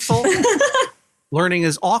painful. Learning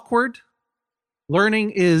is awkward.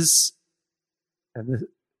 Learning is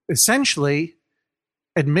essentially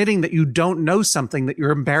admitting that you don't know something that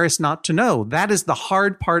you're embarrassed not to know. That is the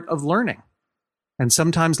hard part of learning. And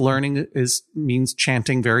sometimes learning means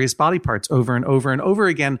chanting various body parts over and over and over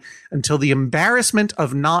again until the embarrassment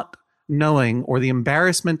of not knowing, or the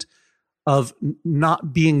embarrassment of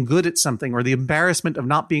not being good at something, or the embarrassment of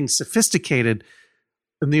not being sophisticated,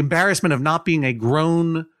 and the embarrassment of not being a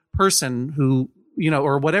grown person who,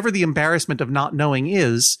 or whatever the embarrassment of not knowing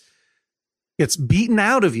is, gets beaten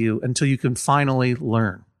out of you until you can finally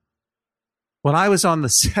learn. When I was on the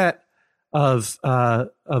set of a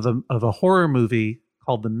horror movie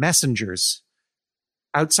called The Messengers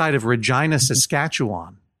outside of Regina,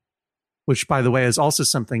 Saskatchewan, which, by the way, is also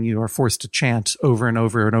something you are forced to chant over and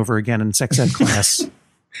over and over again in sex ed class.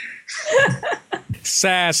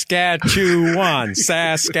 Saskatchewan,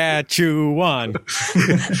 Saskatchewan.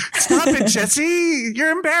 Stop it, Jesse.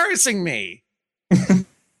 You're embarrassing me.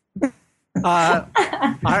 When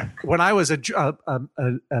I was a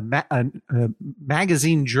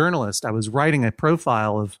magazine journalist, I was writing a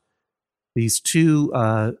profile of these two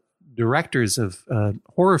directors of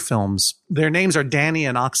horror films. Their names are Danny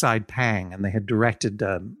and Oxide Pang, and they had directed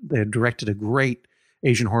a great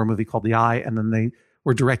Asian horror movie called The Eye, and then they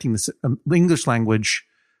were directing this English language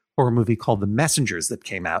horror movie called The Messengers that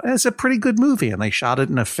came out. And it's a pretty good movie, and they shot it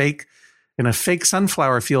in a fake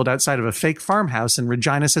sunflower field outside of a fake farmhouse in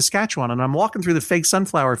Regina, Saskatchewan. And I'm walking through the fake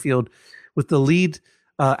sunflower field with the lead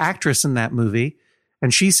actress in that movie,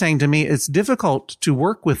 and she's saying to me, it's difficult to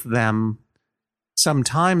work with them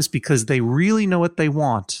sometimes because they really know what they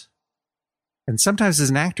want. And sometimes as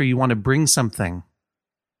an actor, you want to bring something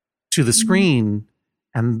to the screen,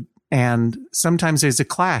 and sometimes there's a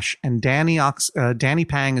clash. And Danny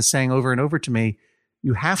Pang is saying over and over to me,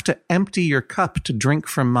 you have to empty your cup to drink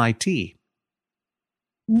from my tea.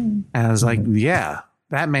 And I was like, yeah,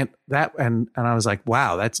 that meant that. And I was like,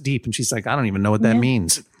 wow, that's deep. And she's like, I don't even know what that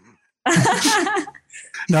means.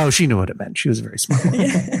 No, she knew what it meant. She was very smart.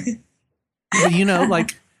 But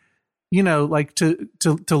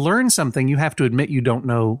to learn something, you have to admit you don't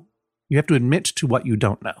know. You have to admit to what you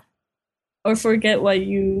don't know. Or forget what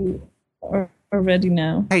you already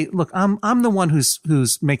know. Hey, look, I'm the one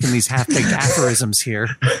who's making these half-baked aphorisms here.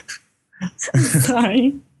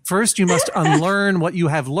 Sorry. First, you must unlearn what you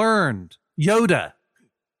have learned. Yoda.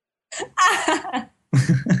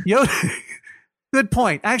 Yoda. Good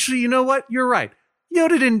point. Actually, you know what? You're right.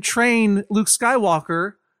 Yoda didn't train Luke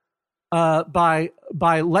Skywalker by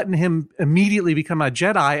letting him immediately become a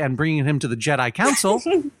Jedi and bringing him to the Jedi Council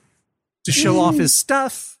to show off his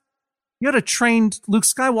stuff. Yoda trained Luke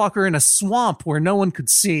Skywalker in a swamp where no one could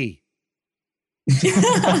see.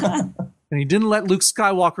 And he didn't let Luke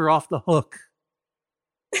Skywalker off the hook.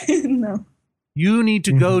 No. You need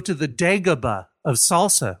to go to the Dagobah of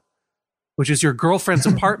salsa, which is your girlfriend's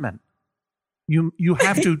apartment. You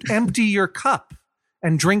have to empty your cup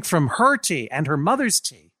and drink from her tea and her mother's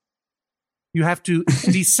tea. You have to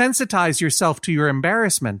desensitize yourself to your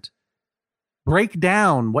embarrassment, break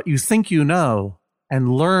down what you think you know,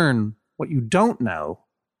 and learn what you don't know.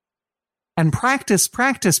 And practice,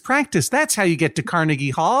 practice, practice. That's how you get to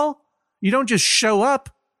Carnegie Hall. You don't just show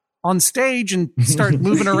up on stage and start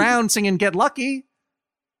moving around singing Get Lucky.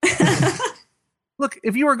 Look,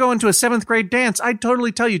 if you were going to a 7th grade dance, I'd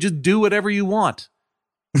totally tell you, just do whatever you want.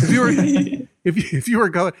 If you were if you were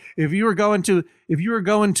going to a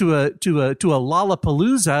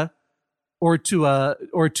Lollapalooza or to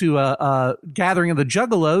a gathering of the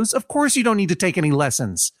Juggalos, of course you don't need to take any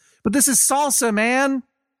lessons. But this is salsa, man.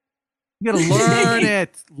 You got to learn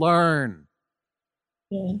it. Learn.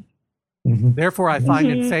 Yeah. Therefore, I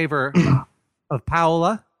find in favor of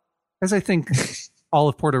Paola, as I think all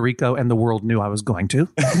of Puerto Rico and the world knew I was going to.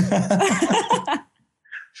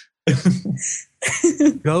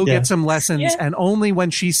 Go get some lessons, and only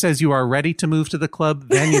when she says you are ready to move to the club,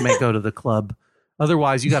 then you may go to the club.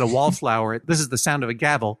 Otherwise, you got to wallflower it. This is the sound of a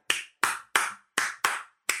gavel.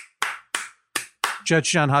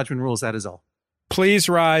 Judge John Hodgman rules, that is all. Please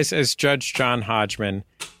rise as Judge John Hodgman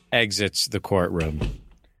exits the courtroom.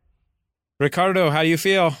 Ricardo, how do you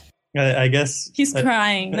feel? I guess he's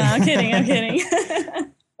crying. No, I'm kidding. I'm kidding.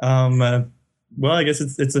 Well, I guess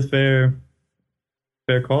it's a fair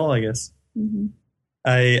call, I guess. Mm-hmm.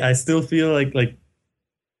 I still feel like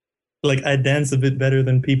I dance a bit better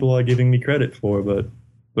than people are giving me credit for, but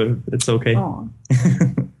it's okay.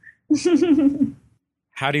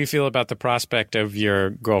 How do you feel about the prospect of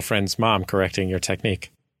your girlfriend's mom correcting your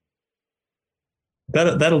technique?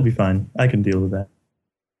 That'll be fine. I can deal with that.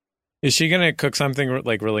 Is she going to cook something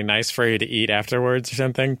like really nice for you to eat afterwards or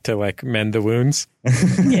something to like mend the wounds?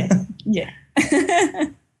 Yeah.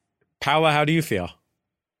 Paola, how do you feel?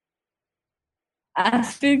 I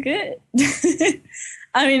feel good.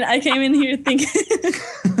 I mean, I came in here thinking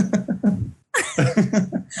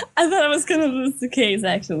I thought I was going to lose the case,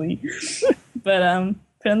 actually. But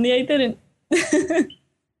apparently I didn't.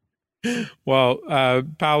 Well,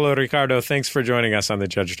 Paola, Ricardo, thanks for joining us on the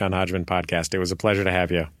Judge John Hodgman podcast. It was a pleasure to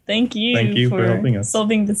have you. Thank you for helping us.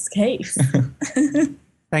 Solving this case.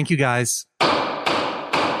 Thank you, guys.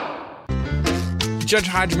 Judge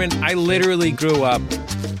Hodgman, I literally grew up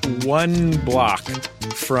one block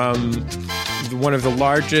from one of the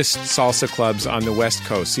largest salsa clubs on the West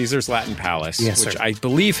Coast, Caesar's Latin Palace, which I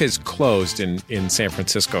believe has closed in San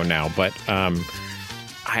Francisco now. But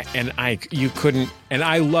you couldn't, and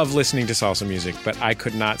I love listening to salsa music, but I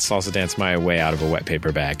could not salsa dance my way out of a wet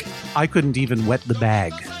paper bag. I couldn't even wet the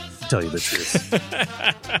bag, to tell you the truth.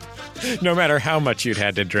 No matter how much you'd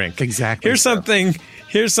had to drink. Exactly.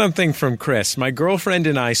 Here's something from Chris. My girlfriend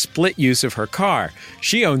and I split use of her car.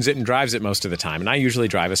 She owns it and drives it most of the time, and I usually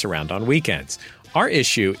drive us around on weekends. Our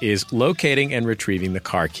issue is locating and retrieving the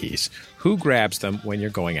car keys. Who grabs them when you're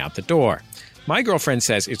going out the door? My girlfriend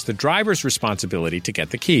says it's the driver's responsibility to get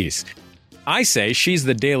the keys. I say she's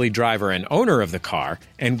the daily driver and owner of the car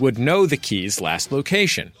and would know the keys' last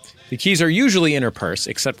location. The keys are usually in her purse,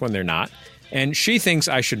 except when they're not, and she thinks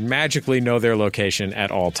I should magically know their location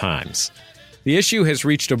at all times. The issue has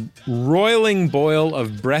reached a roiling boil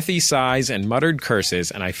of breathy sighs and muttered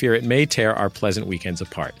curses, and I fear it may tear our pleasant weekends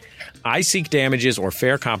apart. I seek damages or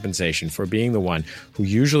fair compensation for being the one who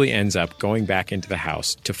usually ends up going back into the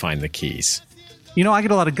house to find the keys. You know, I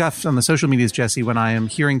get a lot of guff on the social medias, Jesse, when I am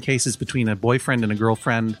hearing cases between a boyfriend and a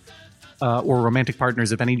girlfriend or romantic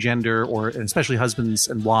partners of any gender, or especially husbands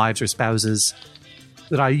and wives or spouses,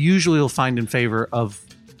 that I usually will find in favor of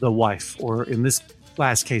the wife, or in this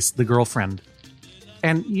last case, the girlfriend.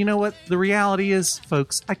 And you know what? The reality is,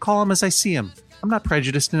 folks, I call them as I see them. I'm not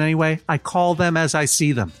prejudiced in any way. I call them as I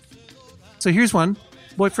see them. So here's one.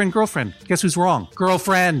 Boyfriend, girlfriend. Guess who's wrong?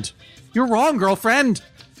 Girlfriend. You're wrong, girlfriend.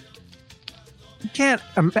 You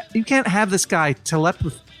can't have this guy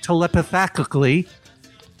telepathically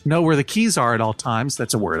know where the keys are at all times.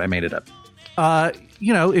 That's a word. I made it up.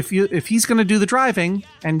 If he's going to do the driving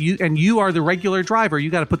and you are the regular driver, you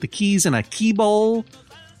got to put the keys in a key bowl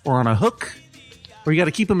or on a hook, or you got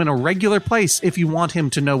to keep them in a regular place if you want him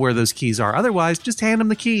to know where those keys are. Otherwise, just hand him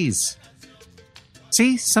the keys.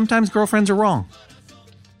 See, sometimes girlfriends are wrong.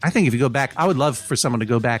 I think if you go back, I would love for someone to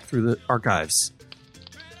go back through the archives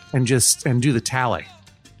and do the tally.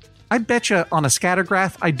 I bet you on a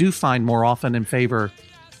scattergraph, I do find more often in favor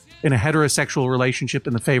in a heterosexual relationship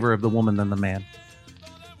in the favor of the woman than the man.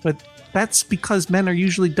 But that's because men are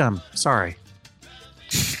usually dumb. Sorry.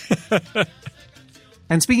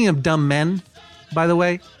 And speaking of dumb men, by the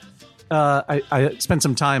way, I spent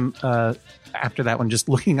some time after that one just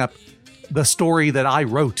looking up the story that I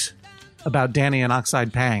wrote about Danny and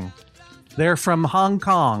Oxide Pang. They're from Hong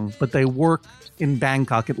Kong, but they work in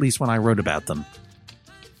Bangkok, at least when I wrote about them.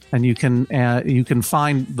 And you can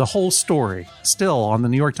find the whole story still on the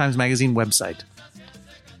New York Times Magazine website.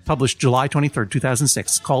 Published July 23rd,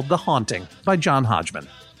 2006, called The Haunting by John Hodgman.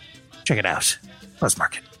 Check it out.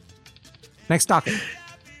 Buzzmarket. Next docket.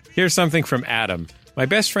 Here's something from Adam. My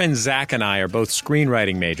best friend Zach and I are both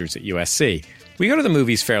screenwriting majors at USC. We go to the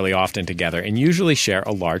movies fairly often together and usually share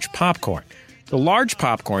a large popcorn. The large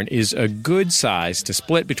popcorn is a good size to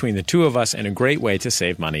split between the two of us and a great way to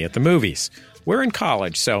save money at the movies. We're in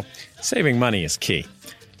college, so saving money is key.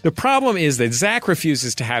 The problem is that Zach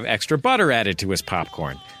refuses to have extra butter added to his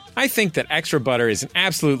popcorn. I think that extra butter is an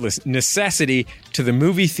absolute necessity to the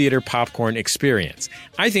movie theater popcorn experience.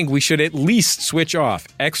 I think we should at least switch off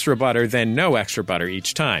extra butter than no extra butter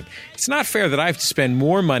each time. It's not fair that I have to spend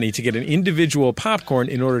more money to get an individual popcorn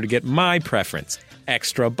in order to get my preference,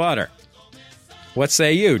 extra butter. What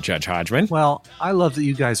say you, Judge Hodgman? Well, I love that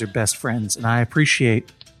you guys are best friends, and I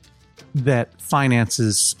appreciate that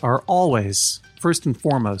finances are always, first and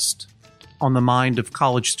foremost, on the mind of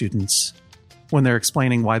college students when they're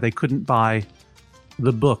explaining why they couldn't buy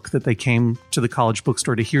the book that they came to the college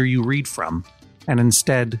bookstore to hear you read from, and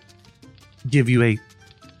instead give you a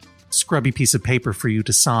scrubby piece of paper for you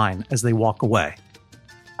to sign as they walk away.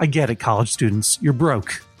 I get it, college students. You're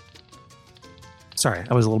broke. Sorry,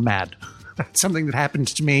 I was a little mad. Something that happened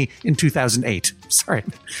to me in 2008.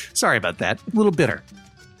 Sorry about that. A little bitter.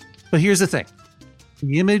 But here's the thing.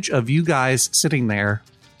 The image of you guys sitting there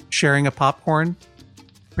sharing a popcorn,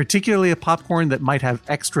 particularly a popcorn that might have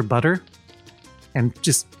extra butter, and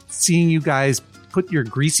just seeing you guys put your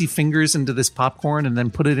greasy fingers into this popcorn and then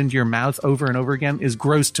put it into your mouth over and over again is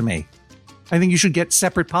gross to me. I think you should get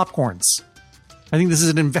separate popcorns. I think this is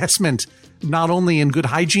an investment not only in good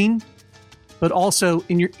hygiene, but also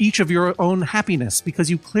in each of your own happiness,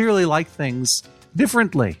 because you clearly like things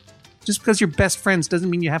differently. Just because you're best friends doesn't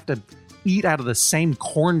mean you have to eat out of the same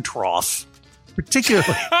corn trough, particularly.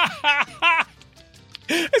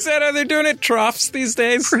 Is that how they're doing it? Troughs these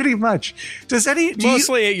days? Pretty much.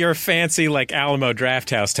 Mostly at your fancy, like, Alamo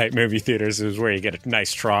Drafthouse type movie theaters is where you get a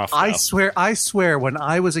nice trough. I swear, when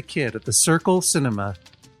I was a kid at the Circle Cinema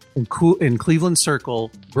in Cleveland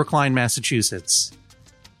Circle, Brookline, Massachusetts,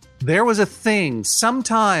 there was a thing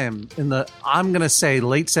sometime in the, I'm going to say,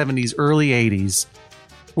 late 70s, early 80s,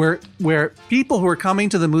 where people who were coming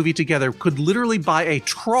to the movie together could literally buy a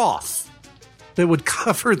trough that would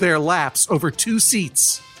cover their laps over 2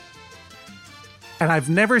 seats. And I've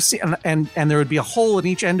never seen, and there would be a hole in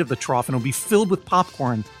each end of the trough, and it would be filled with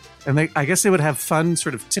popcorn. And I guess they would have fun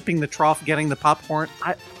sort of tipping the trough, getting the popcorn.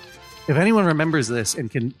 If anyone remembers this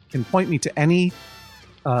and can point me to any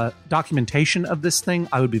documentation of this thing,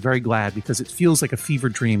 I would be very glad, because it feels like a fever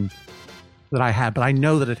dream that I had, but I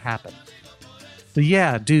know that it happened. But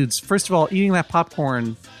yeah, dudes, first of all, eating that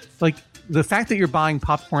popcorn, like the fact that you're buying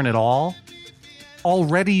popcorn at all,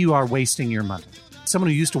 already you are wasting your money.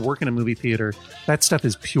 Someone who used to work in a movie theater, that stuff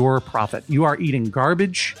is pure profit. You are eating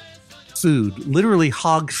garbage food, literally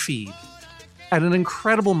hog feed, at an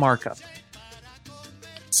incredible markup,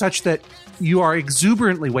 such that you are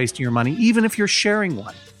exuberantly wasting your money, even if you're sharing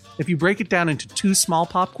one. If you break it down into 2 small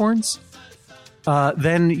popcorns,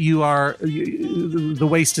 then the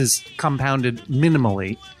waste is compounded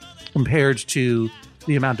minimally compared to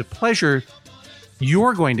the amount of pleasure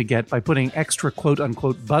you're going to get by putting extra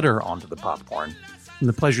quote-unquote butter onto the popcorn, and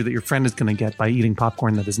the pleasure that your friend is going to get by eating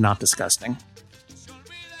popcorn that is not disgusting.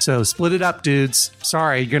 So split it up, dudes.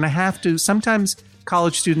 Sorry, you're going to have to. Sometimes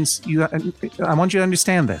college students, I want you to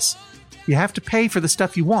understand this. You have to pay for the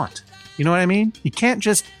stuff you want. You know what I mean? You can't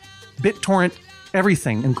just BitTorrent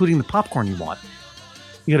everything, including the popcorn you want.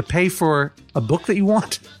 You got to pay for a book that you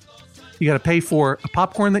want. You got to pay for a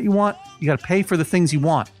popcorn that you want. You got to pay for the things you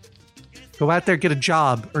want. Go out there, get a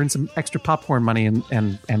job, earn some extra popcorn money,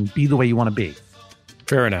 and be the way you want to be.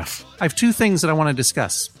 Fair enough. I have 2 things that I want to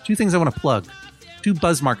discuss. 2 things I want to plug. 2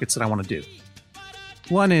 buzz markets that I want to do.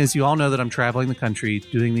 One is, you all know that I'm traveling the country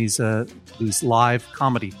doing these live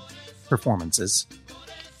comedy performances,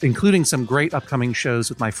 including some great upcoming shows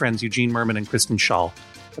with my friends Eugene Merman and Kristen Schaal.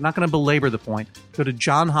 I'm not going to belabor the point. Go to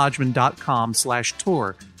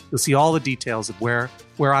johnhodgman.com/tour. You'll see all the details of where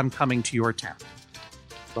I'm coming to your town.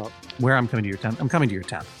 Well, where I'm coming to your town. I'm coming to your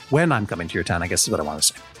town. When I'm coming to your town, I guess is what I want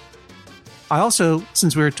to say. I also,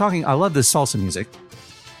 since we were talking, I love this salsa music,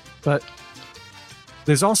 but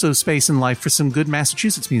there's also space in life for some good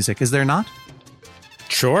Massachusetts music, is there not?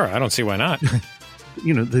 Sure, I don't see why not.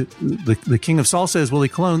 You know, the king of salsa is Willie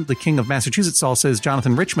Colon. The king of Massachusetts salsa is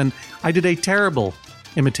Jonathan Richman. I did a terrible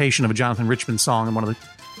imitation of a Jonathan Richman song in one of the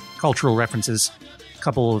cultural references a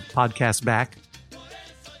couple of podcasts back.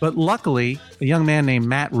 But luckily, a young man named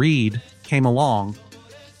Matt Reed came along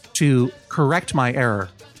to correct my error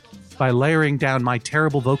by layering down my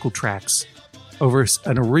terrible vocal tracks over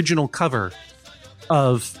an original cover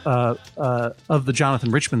of the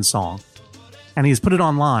Jonathan Richman song. And he's put it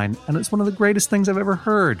online, and it's one of the greatest things I've ever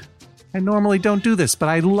heard. I normally don't do this, but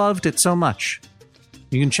I loved it so much.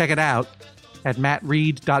 You can check it out at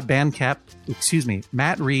mattreed.bandcamp. Excuse me,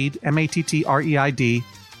 Matt Reed,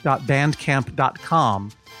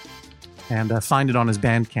 MATTRED.bandcamp.com, and find it on his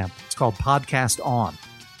Bandcamp. It's called Podcast On.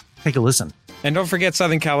 Take a listen. And don't forget,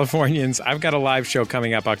 Southern Californians, I've got a live show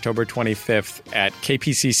coming up October 25th at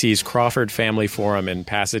KPCC's Crawford Family Forum in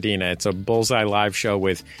Pasadena. It's a bullseye live show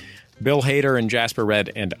with Bill Hader and Jasper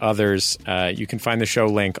Red and others. You can find the show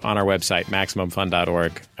link on our website,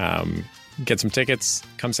 MaximumFun.org. Get some tickets.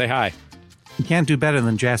 Come say hi. You can't do better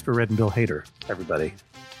than Jasper Red and Bill Hader, everybody.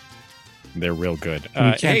 They're real good.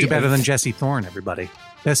 You can't do better than Jesse Thorne, everybody.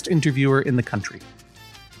 Best interviewer in the country.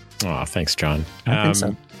 Oh, thanks, John. I think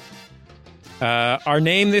so. Our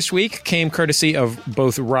name this week came courtesy of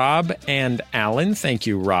both Rob and Alan. Thank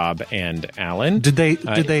you, Rob and Alan. Did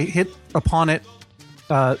they hit upon it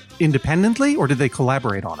independently, or did they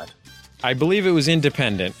collaborate on it? I believe it was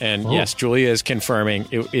independent, and yes, Julia is confirming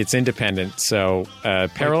it's independent. So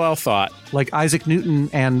parallel thought, like Isaac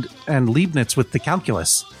Newton and Leibniz with the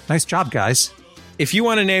calculus. Nice job, guys. If you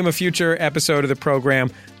want to name a future episode of the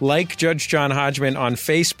program, like Judge John Hodgman on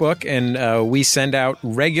Facebook, and we send out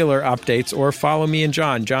regular updates, or follow me and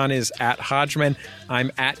John. John is at Hodgman.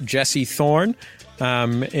 I'm at Jesse Thorne.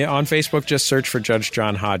 On Facebook, just search for Judge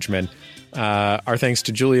John Hodgman. Our thanks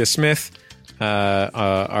to Julia Smith,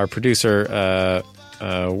 our producer.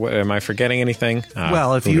 Am I forgetting anything?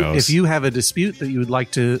 Well, if you have a dispute that you would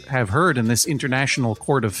like to have heard in this international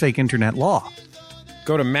court of fake internet law,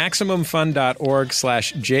 go to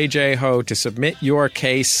MaximumFun.org/JJHo to submit your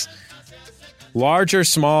case. Large or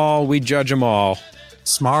small, we judge them all.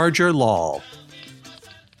 Smarge or law.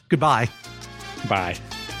 Goodbye. Bye.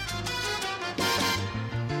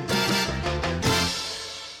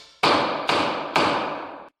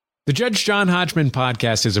 The Judge John Hodgman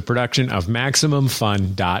podcast is a production of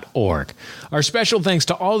MaximumFun.org. Our special thanks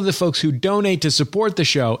to all of the folks who donate to support the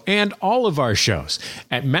show and all of our shows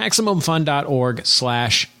at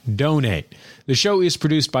MaximumFun.org/donate. The show is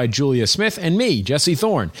produced by Julia Smith and me, Jesse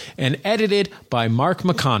Thorne, and edited by Mark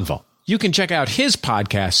McConville. You can check out his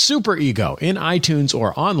podcast, Super Ego, in iTunes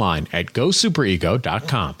or online at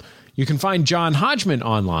GoSuperEgo.com. You can find John Hodgman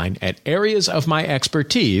online at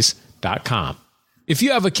areasofmyexpertise.com. If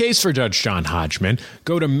you have a case for Judge John Hodgman,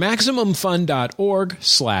 go to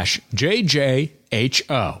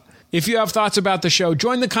MaximumFun.org/JJHO. If you have thoughts about the show,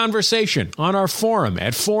 join the conversation on our forum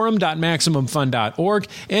at forum.MaximumFun.org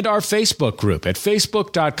and our Facebook group at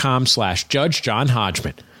Facebook.com/Judge John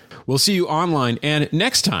Hodgman. We'll see you online and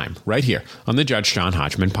next time right here on the Judge John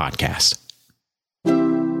Hodgman podcast.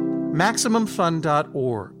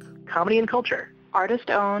 MaximumFun.org. Comedy and culture. Artist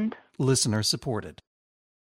owned. Listener supported.